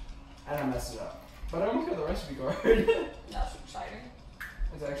 And I messed it up. But I almost got the recipe card. That's exciting.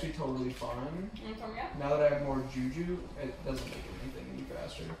 It's actually totally fine. From you? Now that I have more juju, it doesn't make anything any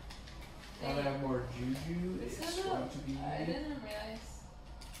faster. Now that I have more juju, it's going to be. I didn't realize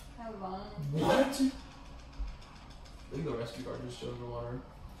how long. What? I think the rescue card just showed the water.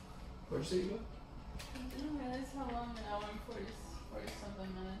 What'd you say, Eva? I didn't realize how long an hour and 40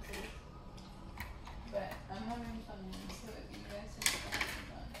 something minutes is. But I'm having fun, so if you guys are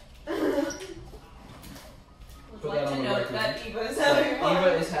having fun. Would Put like that to on the note record. that Eva's Like, having fun. Eva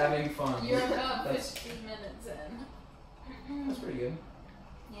is having fun. You're about That's- 15 minutes in. That's pretty good.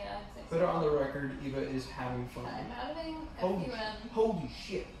 Yeah, Put it on the record, Eva is having fun. I'm having a Holy, few holy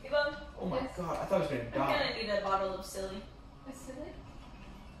shit. Eva, Oh my Yes. god, I thought I was gonna I'm die. gonna need a bottle of silly. A silly?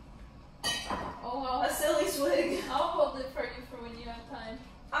 Oh, well. A silly swig. I'll hold it for you for when you have time.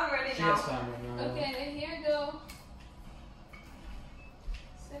 I'm ready She now. has time right now. Okay, here you go.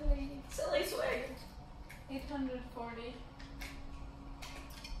 Silly. Silly swig. 840.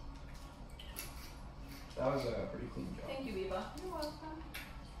 That was a pretty clean job. Thank you, Eva. You're welcome.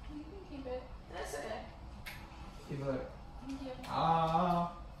 You can keep it. That's okay. Eva, Thank you.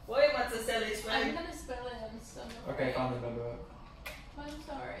 Wait, what's a silly I'm swig? gonna spell it on stomach. okay, fine, then do it. I'm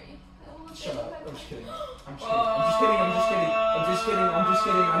sorry. I will Shut take up. it I'm just kidding. back. I'm just kidding. I'm just kidding. I'm just kidding. I'm just kidding. I'm just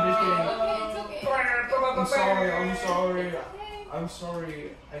kidding. I'm just kidding. Okay, it's okay. I'm sorry. I'm sorry. It's okay. I'm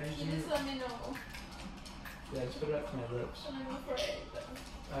sorry. I just You didn't. just let me know. Yeah, just put it up to my lips. I'm afraid.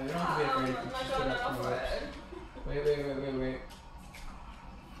 You don't have to be afraid. I'm Just not put it gonna up to my lips. afraid. Wait.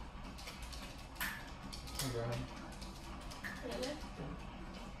 Okay, go ahead.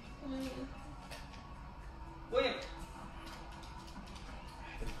 Really? William.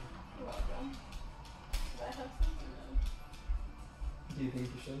 You're welcome. Do I have something? No. Do you think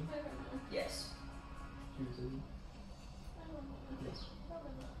you should? I don't know. Yes. You should. I don't know. Yes.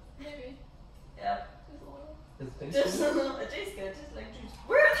 Probably not. Maybe. Yep. Just a little. Does it taste Just good? a little. It tastes good. Just like juice.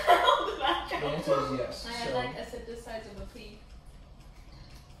 Where the hell did that The go? answer is yes. I So like I said the size of a pea.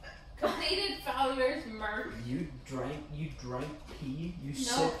 Completed Fowler's Merc. you drank pee. You No.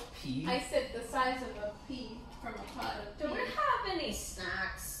 sipped pee. I said the size of a pea from a pot of Do we pea. have any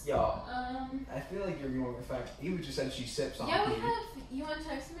snacks? Yo, I feel like you're ignoring the fact. Eva just said she sips on Yeah, pee. we have. You want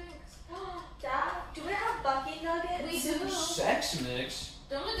Tex Mix? Dad, do we have Bucky Nuggets? We do. Sex mix.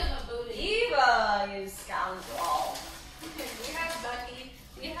 Don't look at my booty. Eva, you scoundrel. Okay, we have Bucky.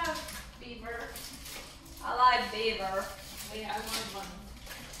 We have Beaver. I like beaver. We have one.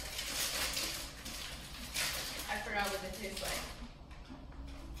 I forgot what it tastes like.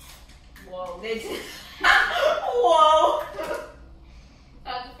 Whoa, they did. Whoa!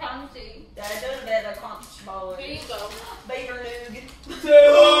 That's crunchy. That does better crunch boy. Here you go. Beaver noog.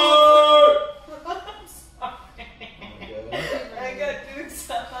 Oh I'm sorry. I got doing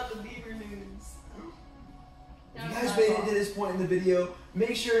stuff on the beaver news. If you guys made it to this point in the video,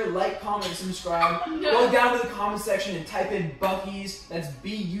 make sure to like, comment, subscribe. Go down to the comment section and type in Buc-ee's. That's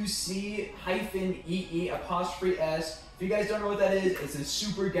BUC-EE''S. If you guys don't know what that is, it's a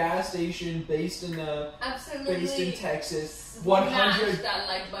super gas station based in Absolutely. Texas. Smash 100. that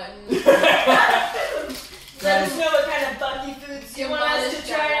like button. Let us know what kind of Bucky foods you want us to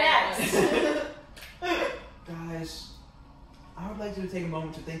try next. Guys, I would like to take a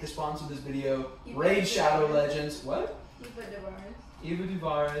moment to thank the sponsor of this video, Eva Raid Shadow Duvaris. Legends. What? Eva Eva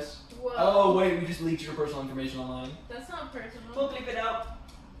Duvaris. Whoa. Oh wait, we just leaked your personal information online. That's not personal. We'll bleep it out.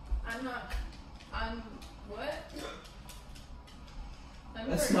 I'm not. I'm. What? I'm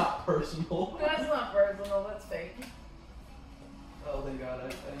That's not personal. That's not personal. That's fake. Oh thank God, I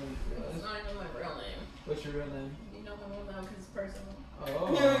didn't It's realize. not even my real name. What's your real name? You know my real name because it's personal. Oh.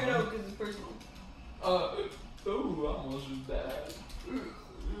 No, because it's personal. Oh, I almost was bad.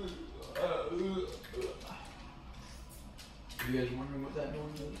 You guys wondering what that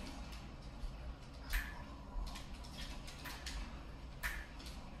noise is?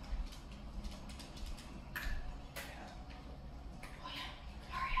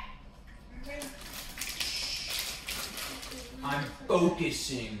 I'm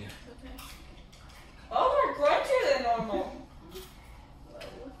focusing. Okay. Oh, they're crunchier than normal. Well,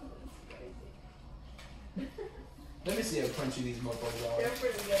 this is crazy. Let me see how crunchy these motherfuckers They're are.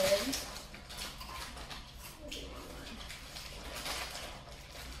 pretty good.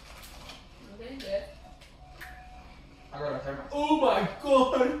 Okay, good. I gotta have my. Oh my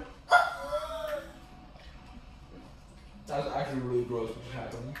God! That was actually really gross what just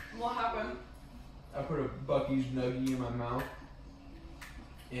happened. What happened? I put a Buc-ee's nuggie in my mouth,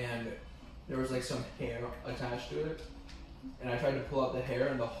 and there was like some hair attached to it. And I tried to pull out the hair,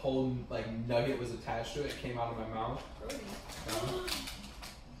 and the whole like nugget was attached to it. It came out of my mouth.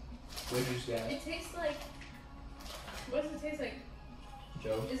 Which is gas. It tastes like. What does it taste like?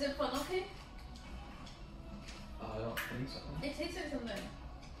 Joe? Is it funnel cake? I don't think so. It tastes like something.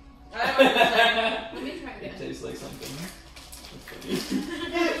 I don't Let me try It again. tastes like something.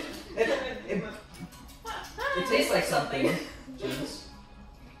 It tastes like something. James.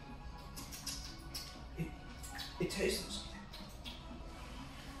 It tastes.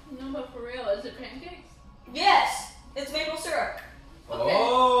 No, but for real, is it pancakes? Yes! It's maple syrup. Okay.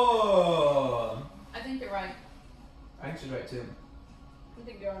 Oh. I think you're right. I think she's right too. I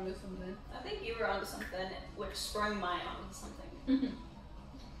think you're onto something. I think you were onto something, which sprung my onto something.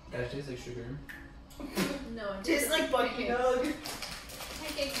 That tastes like sugar. No, it Tastes like Bucky pancakes. Nug.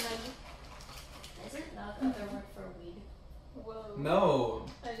 Pancake nug. Isn't nug other word for weed? Whoa. No.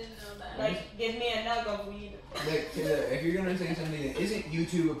 I didn't know that. Like, give me a nug of weed. Like, if you're gonna say something that isn't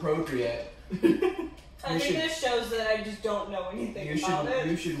YouTube appropriate, I think should- this shows that I just don't know anything about it.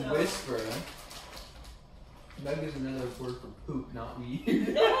 you should so. whisper. Nug is another word for poop, not weed.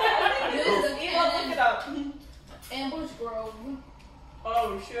 No, I think it is. Eva, look it up. Ambush Grove.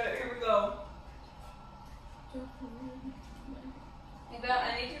 Oh shit, here we go. Eva,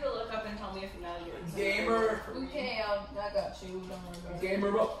 I need you to look up and tell me if nug is Gamer. Okay, I got you. Don't worry about it.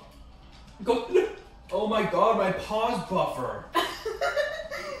 Gamer up. Go. Oh my god, my pause buffer.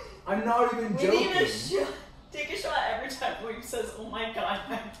 I'm not even We joking. need to take a shot every time William says, "Oh my god,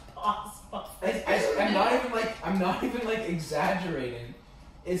 my pause buffer." I'm not even like exaggerating.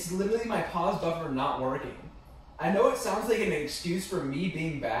 It's literally my pause buffer not working. I know it sounds like an excuse for me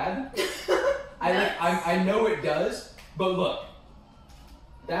being bad. I know it does, but look.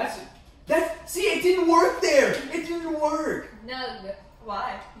 See, it didn't work there. It didn't work. Nug.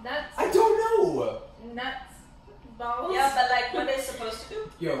 Why? Nuts. I don't know. Nuts. Balls. Yeah, but like, what is supposed to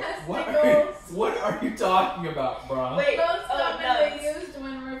do? Yo, Testicles. what are you talking about, bro? Wait, Those nuts. commonly used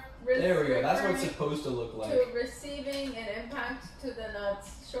when There we go. That's what it's referring supposed to look like. to receiving an impact to the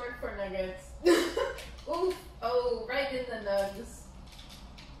nuts, short for nuggets. Oof. Oh, right in the nugs.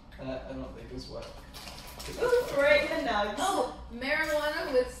 I don't think it's what. Oof, right in the nugs. Oh,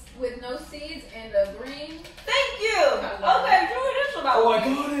 marijuana with no seeds and a green. Thank you! Okay, do this about Oh, I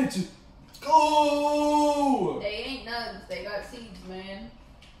got it! Go! They ain't nugs, they got seeds, man.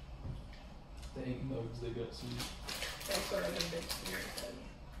 They ain't nugs, they got seeds. That's what Urban Dictionary said.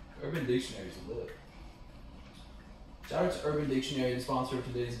 Urban Dictionary's lit. Shout out to Urban Dictionary, the sponsor of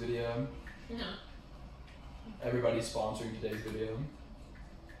today's video. No. Everybody's sponsoring today's video.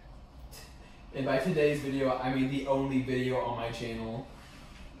 And by today's video, I mean the only video on my channel.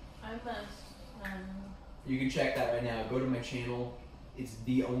 I must. You can check that right now. Go to my channel. It's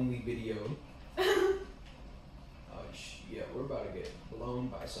the only video. Oh, yeah, we're about to get blown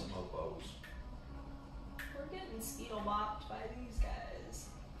by some hobos. We're getting skeetle bopped by these guys.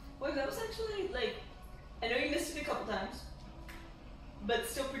 Wait, that was actually, like, I know you missed it a couple times, but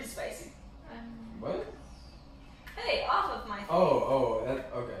still pretty spicy. What? Hey, off of my thing. Oh,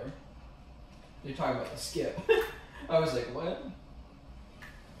 that, okay. You're talking about the skip. I was like, what?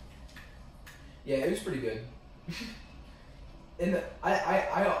 Yeah, it was pretty good. And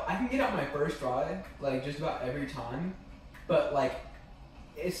I can get out my first try, like, just about every time, but, like,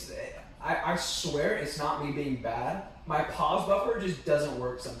 I swear it's not me being bad. My pause buffer just doesn't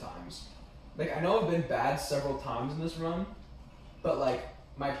work sometimes. Like, I know I've been bad several times in this run, but, like,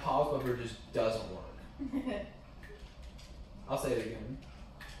 my pause buffer just doesn't work. I'll say it again.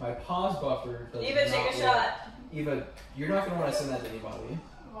 My pause buffer does Eva, not take a work. shot. Eva, you're not going to want to send that to anybody.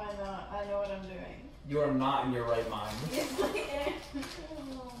 Why not? I know what I'm doing. You are not in your right mind.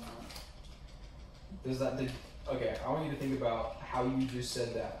 Yes, I am. Okay, I want you to think about how you just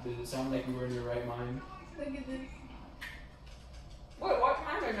said that. Did it sound like you were in your right mind? Look at this. Wait, what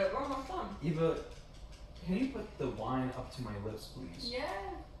time is it? We're almost done. Eva, can you put the wine up to my lips, please? Yeah.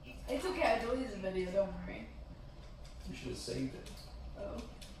 It's okay, I deleted the video, don't worry. You should have saved it. Oh.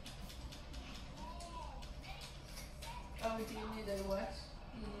 Oh, do you need to watch?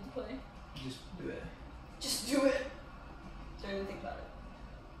 You need to play? Just do it. Just do it. Don't even think about it.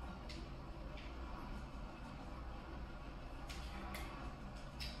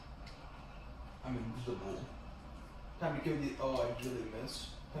 I'm invisible. Time to kill the. Oh, I really missed.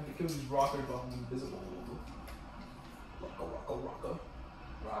 Time to kill these rockers while I'm invisible. Rocka.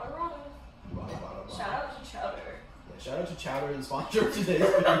 Rada rada. Rada. Shout out to Chowder. Yeah, shout out to Chowder, the sponsor of today's video.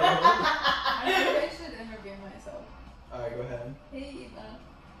 I think I should interview myself. Alright, go ahead. Hey,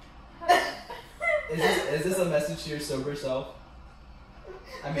 Is this a message to your sober self?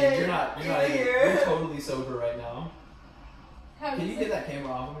 I mean, Hey, you're totally sober right now. How Can you does get it- that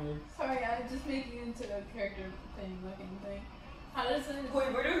camera off of me? Sorry, I'm just making it into a character thing, looking thing. How does it?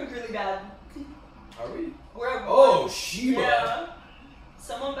 Wait, we're doing really bad. Are we? We're at Oh, one. Sheba! Yeah.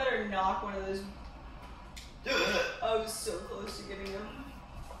 Someone better knock one of those. I was so close to getting him.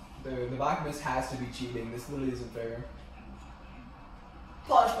 The Black Mist has to be cheating. This literally isn't fair.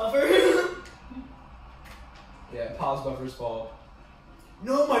 Pause buffer. Yeah, pause buffer's fault.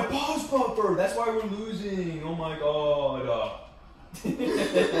 No, my pause buffer! That's why we're losing! Oh my god.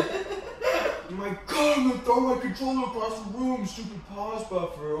 Oh my god, I'm gonna throw my controller across the room, stupid pause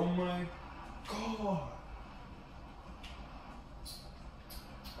buffer. Oh my god.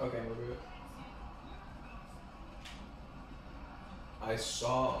 Okay, we're good. I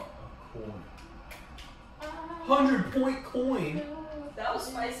saw a coin. 100-point coin? That was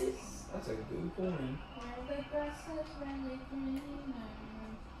spicy. That's a good coin. They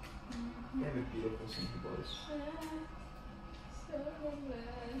have a beautiful singing voice.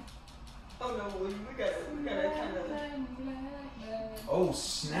 Oh no, we gotta kind of. Oh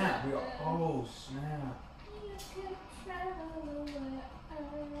snap! We are. Oh snap!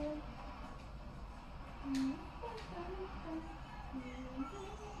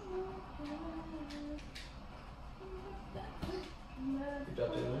 Good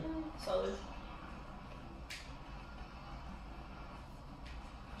job, Taylor. Solid.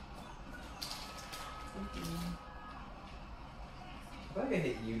 I feel like I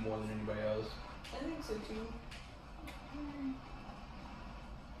hit you more than anybody else. I think so too.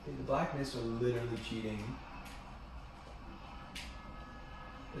 Dude, the Black Mist are literally cheating.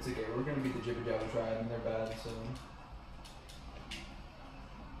 It's okay, we're gonna beat the Jibba Jabba tribe and they're bad, so.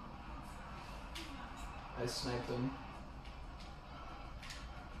 I sniped them.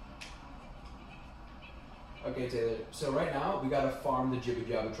 Okay, Taylor, so right now we gotta farm the Jibba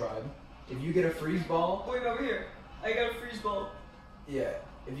Jabba tribe. If you get a freeze ball. Wait, over here. I got a freeze ball. Yeah,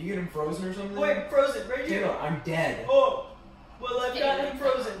 if you get him frozen or something. Wait, frozen, right here. Taylor, I'm dead. Oh! Well, I've got him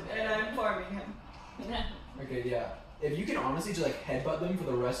frozen and I'm farming him. Okay, yeah. If you can honestly just like headbutt them for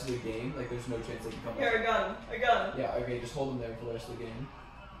the rest of the game, like there's no chance they can come Here, back. I got him. I got him. Yeah, okay, just hold them there for the rest of the game.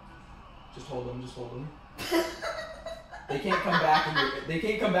 Just hold them, just hold them. They can't come back they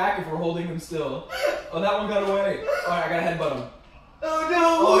can't come back if we're holding them still. Oh, that one got away. Alright, I gotta headbutt him. Oh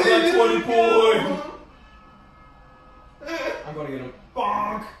no! Oh, I got 20 points! I'm gonna get him.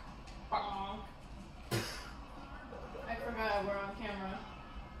 Bonk! Bonk. I forgot we're on camera.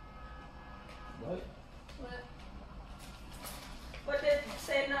 What? What? What did you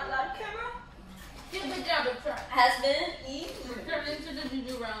say? Not loud camera? Jibba Jabba truck. Has been eaten. Turn into the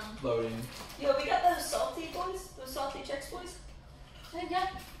Juju round. Loading. Yo, we got those salty boys? Those salty checks boys? Yeah.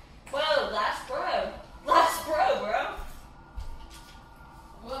 Whoa, last bro. Last bro, bro.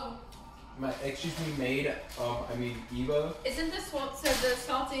 Whoa. Excuse me, maid. Eva. Isn't this what said the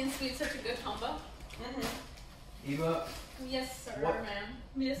salty and sweet such a good combo? Mm-hmm. Eva. Yes, sir, What? ma'am.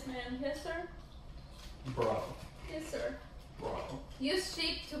 Yes, ma'am. Yes, sir. Bro. Yes, sir. Bro. Use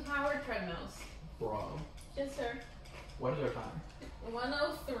sheep to power treadmills. Bro. Yes, sir. What is our time?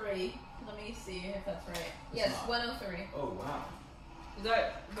 103. Let me see if that's right. It's Yes, not. 103. Oh, wow. Is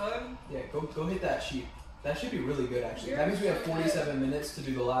that good? Yeah, go hit that sheep. That should be really good, actually. You're That means we have so 47 minutes to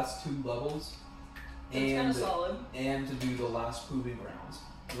do the last 2 levels. That's kind of solid. And to do the last proving grounds.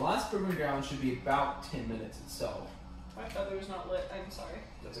 The last proving ground should be about 10 minutes itself. My feather was not lit. I'm sorry.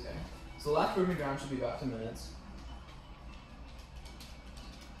 That's okay. So the last proving ground should be about 10 minutes.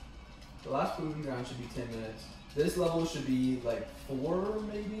 The last proving ground should be 10 minutes. This level should be like 4, You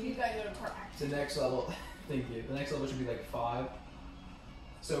maybe? guys are correct. The next level, thank you. The next level should be like 5.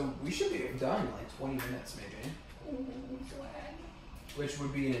 So we should be done in like 20 minutes, maybe. Which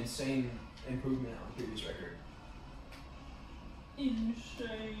would be an insane improvement on the previous record.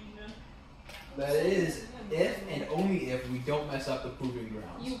 Insane. That is if and only if we don't mess up the proving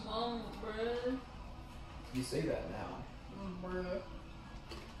grounds. You won't, bruh. You say that now. Bruh.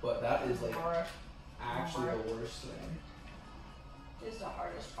 But that is like Bruh. actually the worst thing. This is the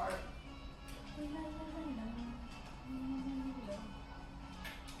hardest part.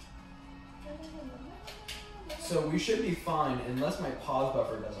 So we should be fine unless my pause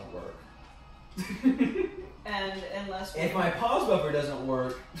buffer doesn't work. And unless If my pause buffer doesn't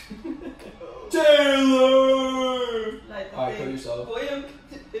work, Taylor! like the Alright, thing, kill yourself. William,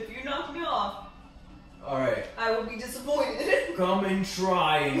 if you knock me off, Alright, I will be disappointed. come and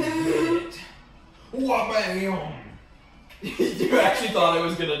try and get it. Wha-bam! You actually thought I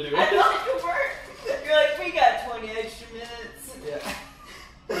was gonna do I it. thought it worked. You're like, we got 20 extra minutes. Yeah.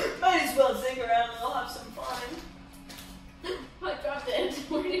 Might as well stick around and we'll have some fun. I dropped it.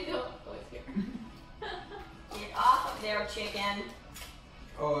 Where did it go? Oh, it's here. Get off of there, chicken.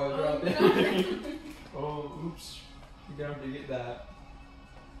 Oh, I dropped no. it. Oh, oops. You're gonna have to get that.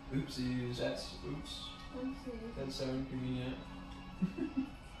 Oopsies. That's oops. That's so inconvenient.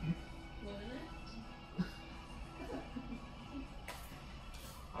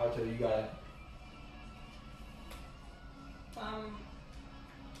 I Naruto. You got it.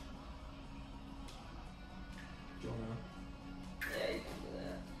 Do you wanna? Yeah, you can do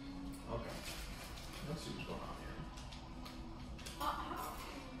that. Okay. Let's see what's going on here.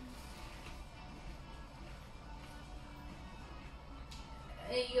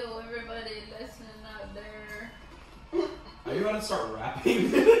 Hey yo, everybody listening out there. Are you about to start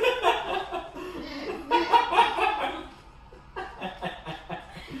rapping?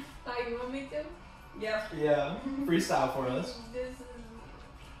 Oh, you want me to? Yep. Yeah. Freestyle for us.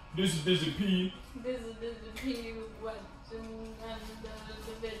 This is This is P. P watching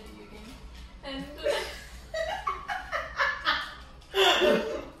the video game. And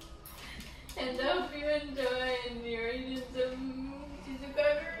and I hope you enjoy and you're eating some cheesy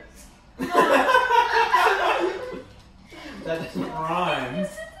crackers. That doesn't rhyme.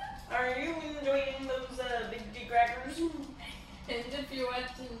 Are you enjoying those big D crackers? And if you're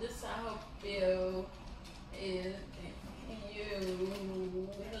watching this, I hope you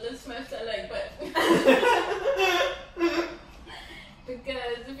let's smash that like button.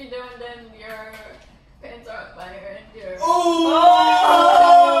 Because if you don't, then your pants are on fire and your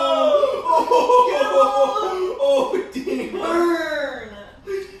Oh, damn. Burn!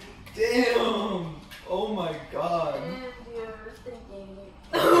 Damn. Oh my god. and you're thinking.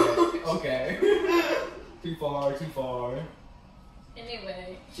 Okay. Too far, too far.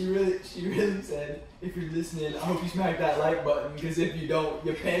 Anyway, She really said, if you're listening, I hope you smack that like button, because if you don't,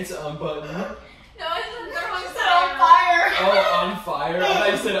 your pants are unbuttoned. no, I said they're on Set on fire! Oh, on fire? I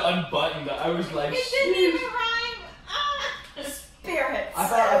thought you said unbuttoned. I was like, It didn't even sheesh. rhyme. Spirits! I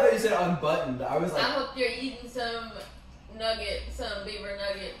thought you said unbuttoned. I was I like, hope you're eating some beaver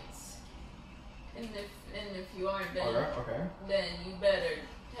nuggets. And if you aren't, then okay. then you better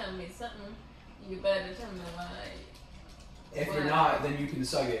tell me something. You better tell me why. If you're not, then you can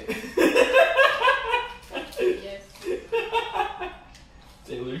suck it. Yes.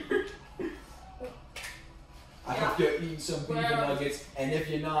 Taylor. I hope you're eating some beaver nuggets, and if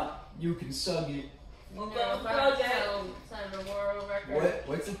you're not, you can suck it. Move No, on, if I project. sign the world record.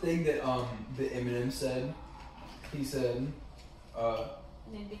 What's the thing that the Eminem said? He said,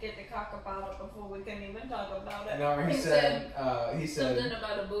 Need to get the cock up out before we can even talk about it. no, he said, Something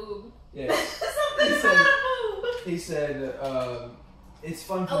about a boob. yeah, he said, it's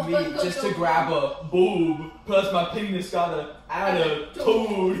fun for me fun, just go, to go. grab a boob, plus my penis got a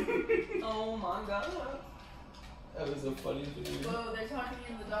attitude. Oh my god. That was a funny video. Whoa, they're talking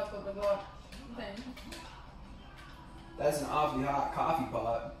in the dark of the God thing. That's an awfully hot coffee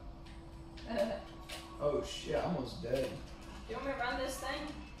pot. Oh shit, I'm almost dead. Do you want me to run this thing?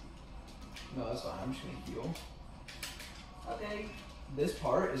 No, that's fine, I'm just gonna heal. Okay. This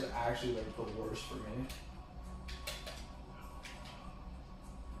part is actually like the worst for me.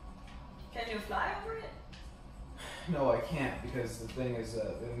 Can you fly over it? No, I can't, because the thing is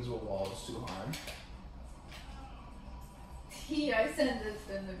that the invisible wall is too high. I sent this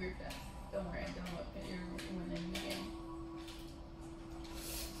in the group chat. Don't worry, don't look at your winning the game.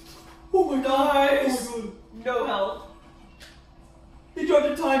 Oh my god! Nice. Oh my god! No help. He dropped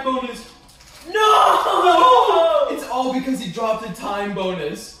a time bonus! No! It's all because he dropped a time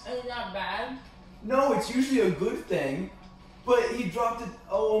bonus. It's not bad. No, it's usually a good thing, but he dropped it.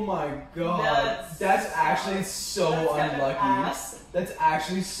 Oh my god. That's actually so That's kind of unlucky. ass. That's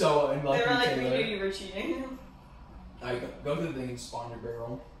actually so unlucky, They were like, we Taylor. knew you were cheating. Alright, go to the thing and spawn your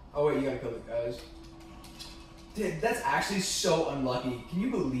barrel. Oh wait, you gotta kill the guys. Dude, that's actually so unlucky. Can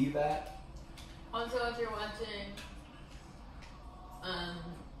you believe that? Also, if you're watching,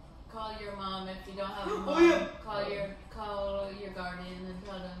 call your mom. If you don't have a mom, Oh, yeah. call your guardian and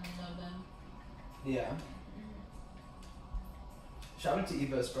tell them you know them. Yeah. Shout out to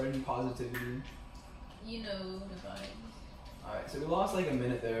Eva, spreading positivity. You know the vibes. Alright, so we lost like a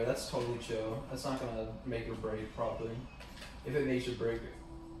minute there. That's totally chill. That's not gonna make or break probably. If it makes or break,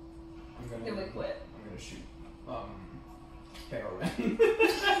 I'm gonna Then we quit. I'm gonna shoot heroin.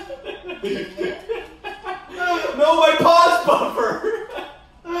 No, my pause buffer!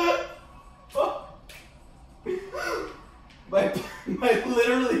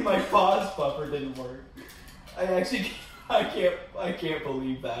 my pause buffer didn't work. I can't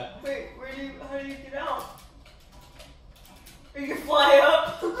believe that. Wait, how do you get out? Or you can fly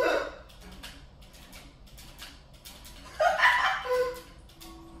up?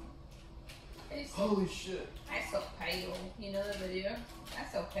 Holy shit. I'm so pale. You know the video? I'm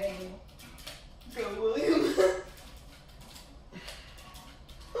so pale. Go, William.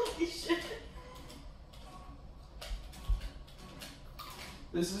 Holy shit.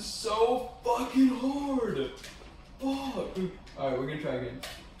 This is so fucking hard. Fuck. Alright, we're gonna try again.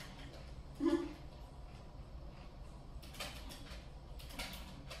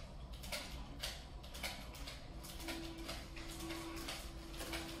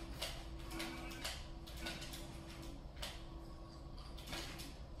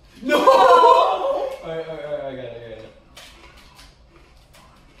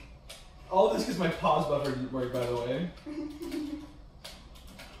 lever didn't work, by the way.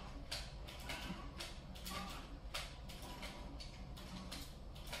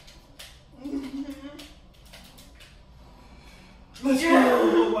 Let's go!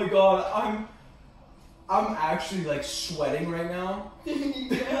 Oh my god, I'm actually like sweating right now.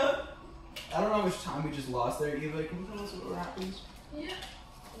 Yeah. I don't know how much time we just lost there. Eva, can you tell us what happens? Yeah.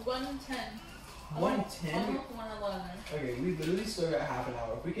 110. 110? Almost 111. Okay, we literally still got half an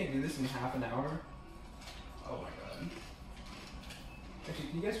hour. If we can't do this in half an hour, oh my god. Actually,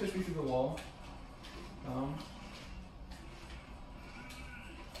 can you guys push me through the wall?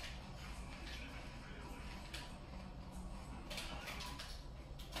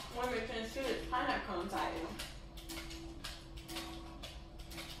 Why am I trying to shoot it? Pineapple cones at you.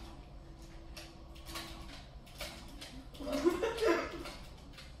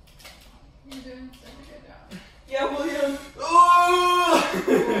 You're doing such a good job. Yeah, William. Oh!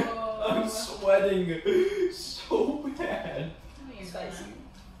 Whoa. I'm sweating so bad. No, you're Spicy.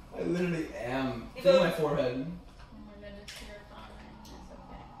 not. I literally am. If Feel it- my forehead. Oh my goodness, you're fine. It's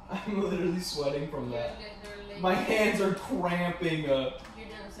okay. I'm literally sweating from that. You're literally. My hands are cramping. You're doing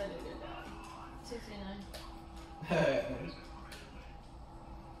such a good job. 69.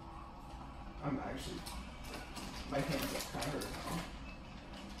 I'm actually. My hands are kind of hurt now.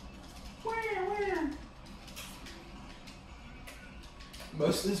 Where?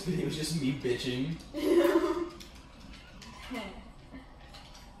 Most of this video is just me bitching.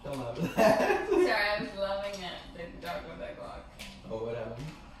 Don't laugh at that. Sorry, I was loving it. The dog with that clock. Oh, what happened?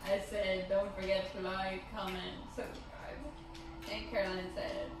 I said, don't forget to like, comment, subscribe. And Caroline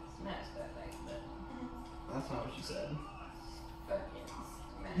said, smash that like button. That's not what she said. Fucking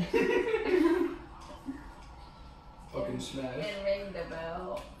smash. Fucking smash. And ring the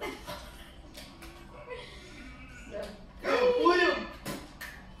bell. So, William!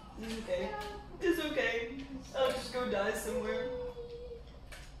 It's okay. It's okay. I'll just go die somewhere.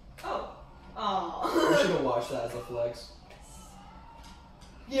 Oh. We Aww. should have watched that as a flex.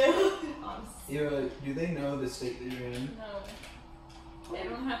 Yeah. Eva, do they know the state that you're in? no. They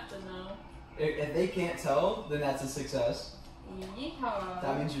don't have to know. If they can't tell, then that's a success. Yeehaw.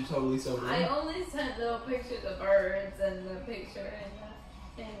 That means you're totally sober. I only sent little pictures of birds and the picture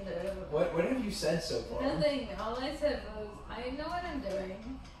and the What have you said so far? nothing. All I said was, I know what I'm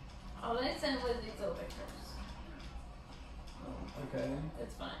doing. All I sent was these little pictures. Okay.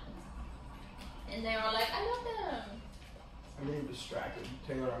 It's fine. And they were like, I love them. I'm getting distracted.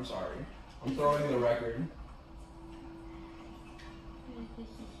 Taylor, I'm sorry. I'm throwing the record.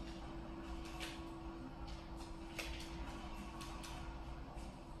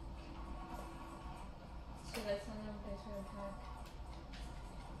 Should I send them a picture of her?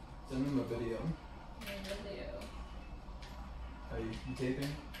 Send them a video. The video. Are you taping?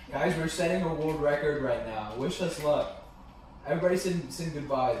 Guys, we're setting a world record right now. Wish us luck. Everybody send good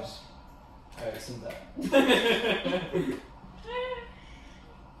vibes. Alright, send that.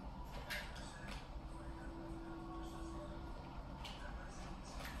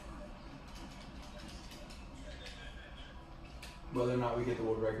 Whether or not we get the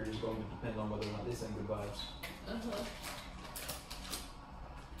world record is going to depend on whether or not they send good vibes. Uh-huh.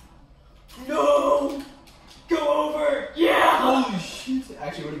 No! Go over! Yeah! Holy shit!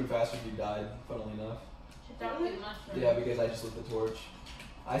 Actually, it would have been faster if you died, funnily enough. Should talk to mushroom. Yeah, because I just lit the torch.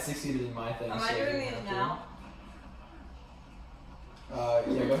 I succeeded in my thing. Am so I you doing don't it have now?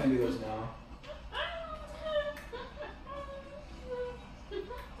 to. Yeah, go ahead and do those now.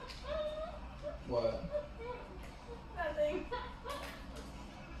 What? Nothing.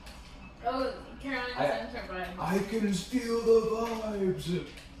 Oh, Caroline sent her vibes. I can feel the vibes!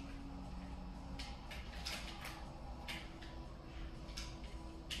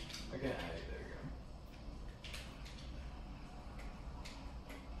 Okay, there we go.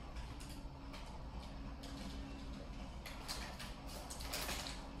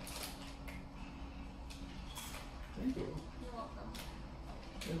 Thank you. You're welcome.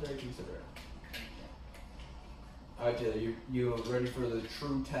 You're very considerate. Alright, Taylor, you ready for the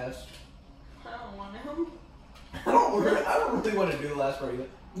true test? I don't want him. I don't really want to do the last part either.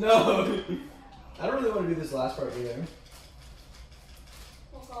 No! I don't really want to do this last part either.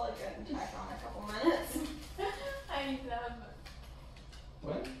 We'll call it good and tack on a couple minutes. I love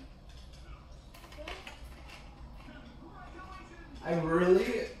What? I really...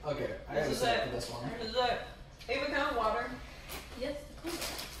 Okay, I gotta This is set it. for this one. This is it. Ava, can I have water? Yes.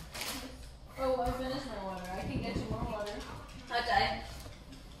 Oh, I finished my water. I can get you more water. Okay.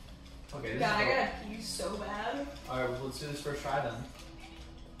 Okay, this God, I is gotta pee so bad. Alright, well, let's do this first try then.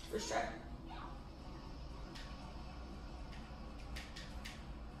 First try.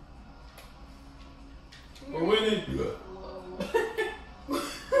 We're winning. Whoa. We're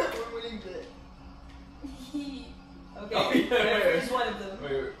winning good. Okay, Oh, yeah, there's one of them.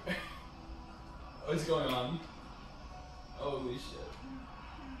 Wait. What's going on? Holy shit.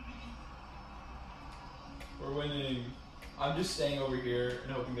 We're winning. I'm just staying over here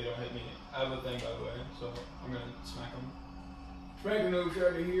and hoping they don't hit me. I have a thing, by the way, so I'm gonna smack them. Smack them over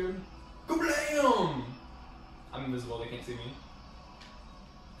out of here. Kablam! I'm invisible, they can't see me.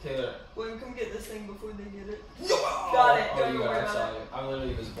 Taylor. Wait, come get this thing before they get it. Oh, Got it, oh, don't you worry got it, I about saw it. you. I'm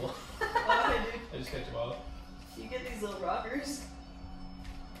literally invisible. Okay, dude. I just catch him off. You get these little rockers.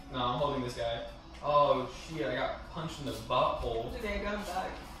 No, I'm holding this guy. Oh shit, I got punched in the butthole. Okay, I got him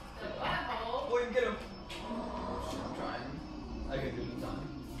back. The butthole. Wait, get him. Oh shit, I'm trying. I could do the time.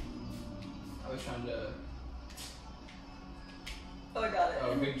 I was trying to. Oh, I got it.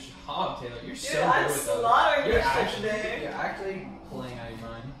 Oh, good job, Taylor. You're Dude, so I'm good with those. slaughtering You're this shit actually, today. you're actually pulling out of your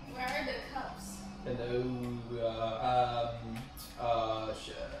mind. Where are the cups? Hello,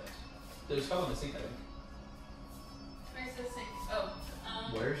 shit. There's a couple in the sink, I think. Where's the sink? Oh,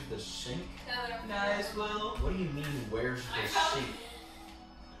 Where's the sink? Taylor. Nice, Will. What do you mean, where's I the found sink?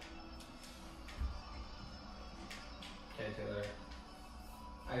 Okay, Taylor.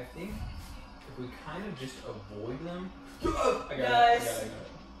 I think if we kind of just avoid them. I got it. Nice.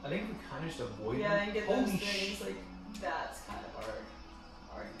 I think if we kind of just avoid Yeah, them. and get Holy those shit. things, like, that's kind of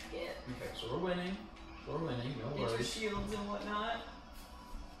hard to get. Okay, so we're winning. We're winning, no Get your worries. shields and whatnot.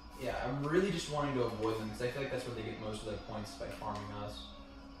 Yeah, I'm really just wanting to avoid them because I feel like that's where they get most of their points by farming us.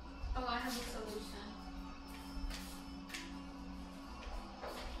 Oh, I have a solution.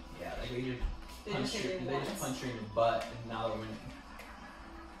 Yeah, like they just They punch just you, hit it they just once. punch you in the butt, and now they're winning.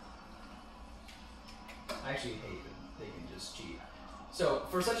 I actually hate that they can just cheat. So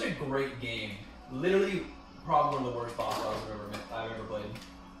for such a great game, literally probably one of the worst boss battles I've ever played.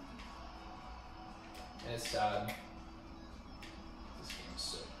 And it's sad. This game's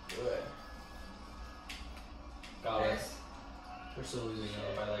so good. Got it. Nice. We're still losing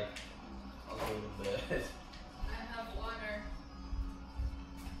though by like a little bit. I have water.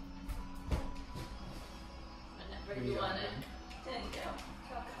 Whenever Give me you that want one. it. There you go.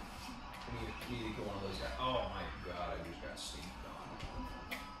 We need to kill one of those guys. Oh my god, I just got steamed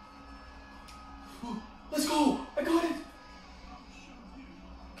on. Let's go! I got it!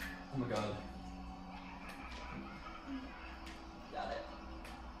 Oh my god. Got it.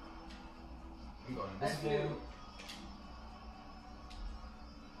 I'm going That's invisible. you.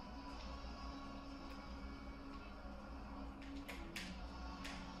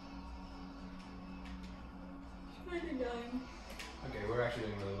 Okay, we're actually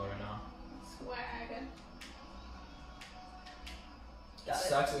doing really well right now. Swag. It Got it.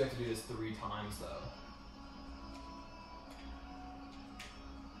 sucks that we have to do this 3 times though.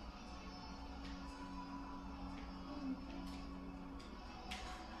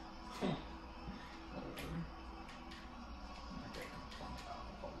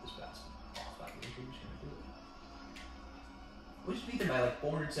 We just beat them by like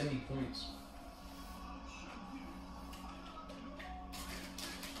 470 points.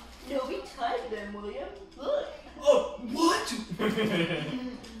 No, we tied them, William. Look. Oh, what?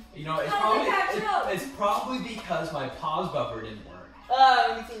 You know, it's How did probably they catch up? it's probably because my pause buffer didn't work.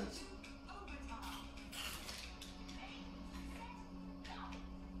 Oh,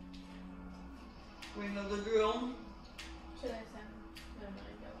 we know the drill. Should I send? Never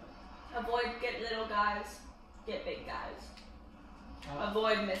mind. Avoid get little guys, get big guys.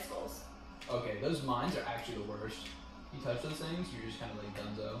 Avoid missiles. Okay, those mines are actually the worst. You touch those things, you're just kind of like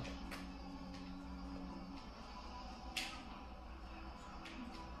dunzo.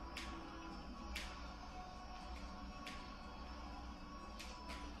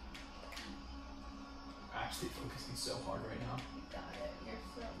 Actually focusing so hard right now. You got it. You're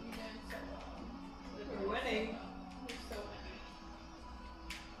doing so well. We're winning. You're so winning.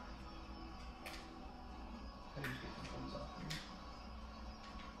 How do you get some thumbs up here?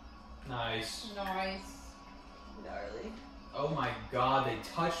 Nice. Nice. Gnarly. Oh my god, they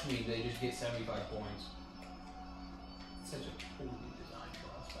touch me, they just get 75 points. It's such a poorly designed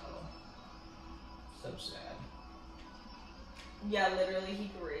boss battle. So sad. Yeah, literally, he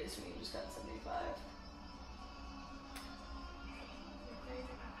grazed me. Just got 75.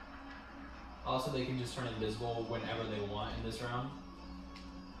 Also, they can just turn invisible whenever they want in this round.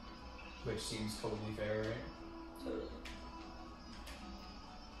 Which seems totally fair, right? Totally.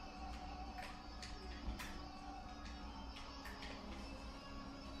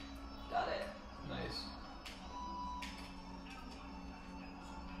 Got it. Nice.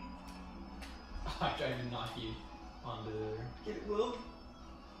 I tried to knock you onto there. Get it, Will.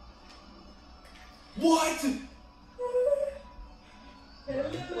 What?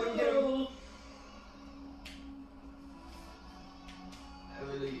 Hello.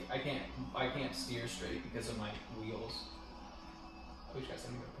 I can't steer straight because of my wheels. I wish I got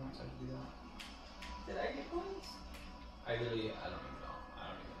 70 points. I should do that. Did I get points? I don't even know. I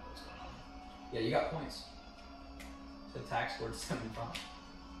don't even know what's going on. Yeah, you got points. The attack scored 75.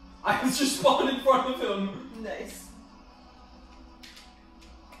 I was just spawned in front of him. Nice.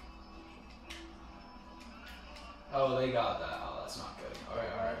 Oh, they got that. Oh, that's not good.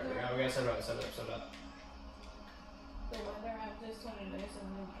 Alright. We gotta set it up. The weather app just told me there's a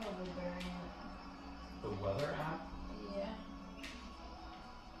new polar bear in it. The weather app? Yeah. It's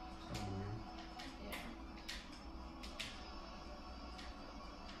kind of weird. Yeah.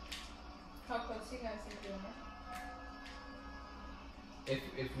 How close you guys are doing it?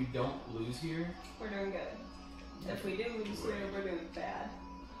 If we don't lose here, We're doing good. If we do lose here, we're doing bad.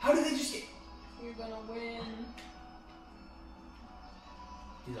 how did they just get? You're gonna win.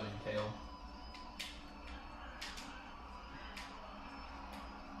 He's on your tail.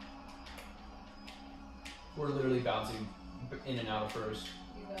 We're literally bouncing in and out of first.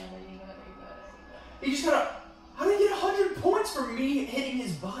 You got it. He just got a. How did he get 100 points for me hitting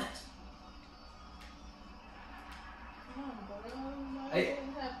his butt? Come on, bro. I-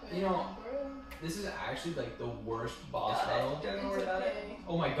 Nothing happened, you know, bro. This is actually like the worst boss Got it. battle. Don't It's worry about it. okay.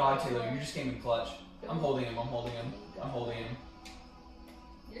 Oh my god, Taylor, you just came in clutch. I'm holding him.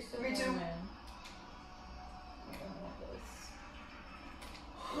 You're still Me gonna too. win. I don't want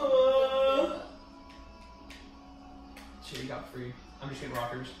this. Shit, he got free. I'm just getting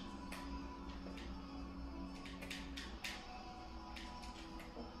rockers.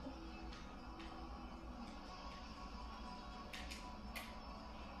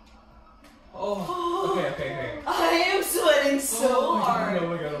 Oh, okay. I am sweating so hard. Oh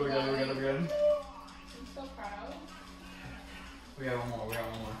my god. I'm so proud. We got one more. We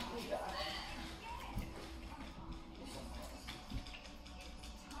got it.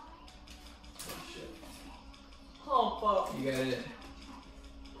 Oh shit. Oh, fuck. You got it.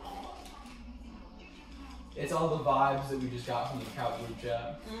 It's all the vibes that we just got from the Cow group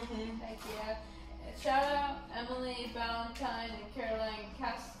chat. Mm-hmm. Heck yeah. Shout out Emily Valentine and Caroline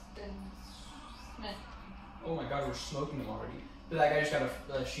Caston Smith. Oh my god, we're smoking them already. But that guy just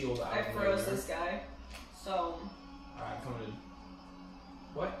got a shield out I of froze nowhere. this guy. So, Alright, I'm coming in.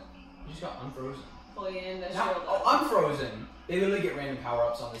 What? You just got unfrozen. pull you in the Now, shield oh, up. unfrozen! They literally get random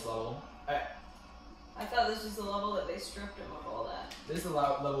power-ups on this level. I thought this was the level that they stripped him of all that. This is the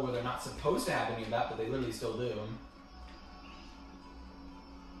level where they're not supposed to have any of that, but they literally still do.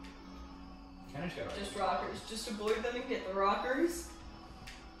 Kinda just gotta Just rockers. Just avoid them and get the rockers.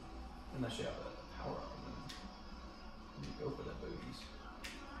 unless you have a power-up. You go for the booties.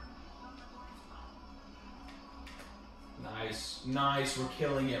 Nice, we're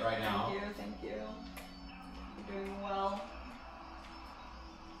killing it right now. Thank you. You're doing well.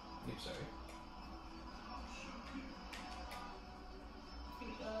 Oops, sorry. We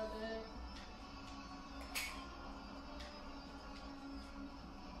got it.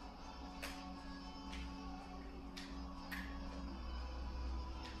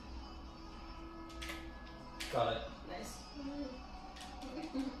 Got it. Nice.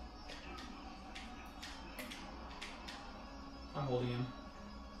 I'm holding him.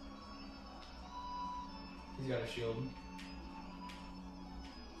 He's got a shield.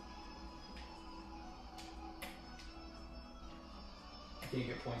 I can't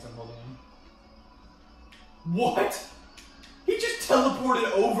get points, I'm holding him. What? He just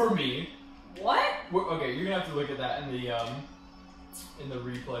teleported over me. What? Okay, you're gonna have to look at that in the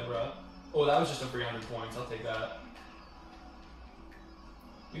replay, bro. Oh, that was just a 300 points. I'll take that.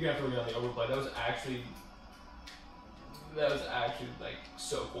 You're gonna have to look at the overplay. That was actually like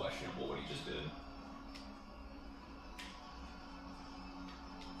so questionable what he just did.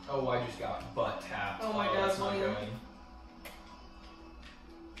 Oh, I just got butt tapped. Oh my God, that's not William. good.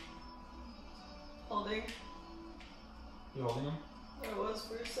 Holding. You holding him? I was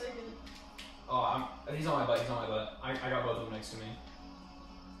for a second. Oh, he's on my butt. I got both of them next to me.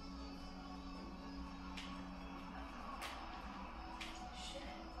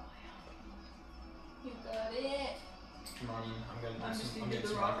 You got it. Come on, I'm I'm just getting gonna do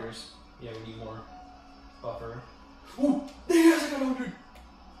some the rockers. Yeah, we need more buffer. Ooh, there he has like 100.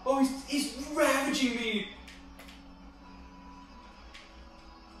 Oh, he's ravaging me.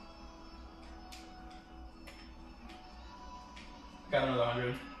 Got another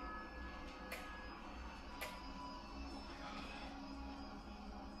 100.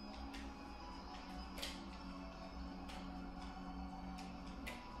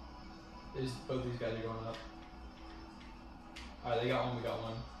 both these guys are going up. Alright, they got one, we got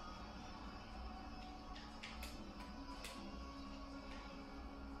one.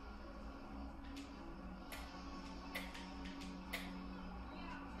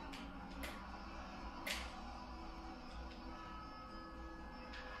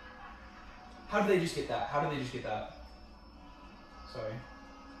 How did they just get that? How did they just get that? Sorry.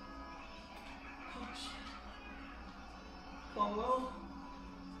 Oh shit. Going well.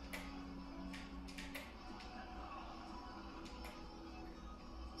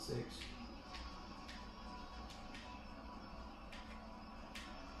 Six.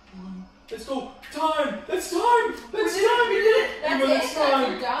 One. Let's go! Time! That's time! That's time! We did it! That's It's it?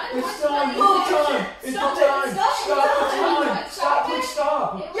 time! You're done? It's What's time! the- It's the time! It's the Stop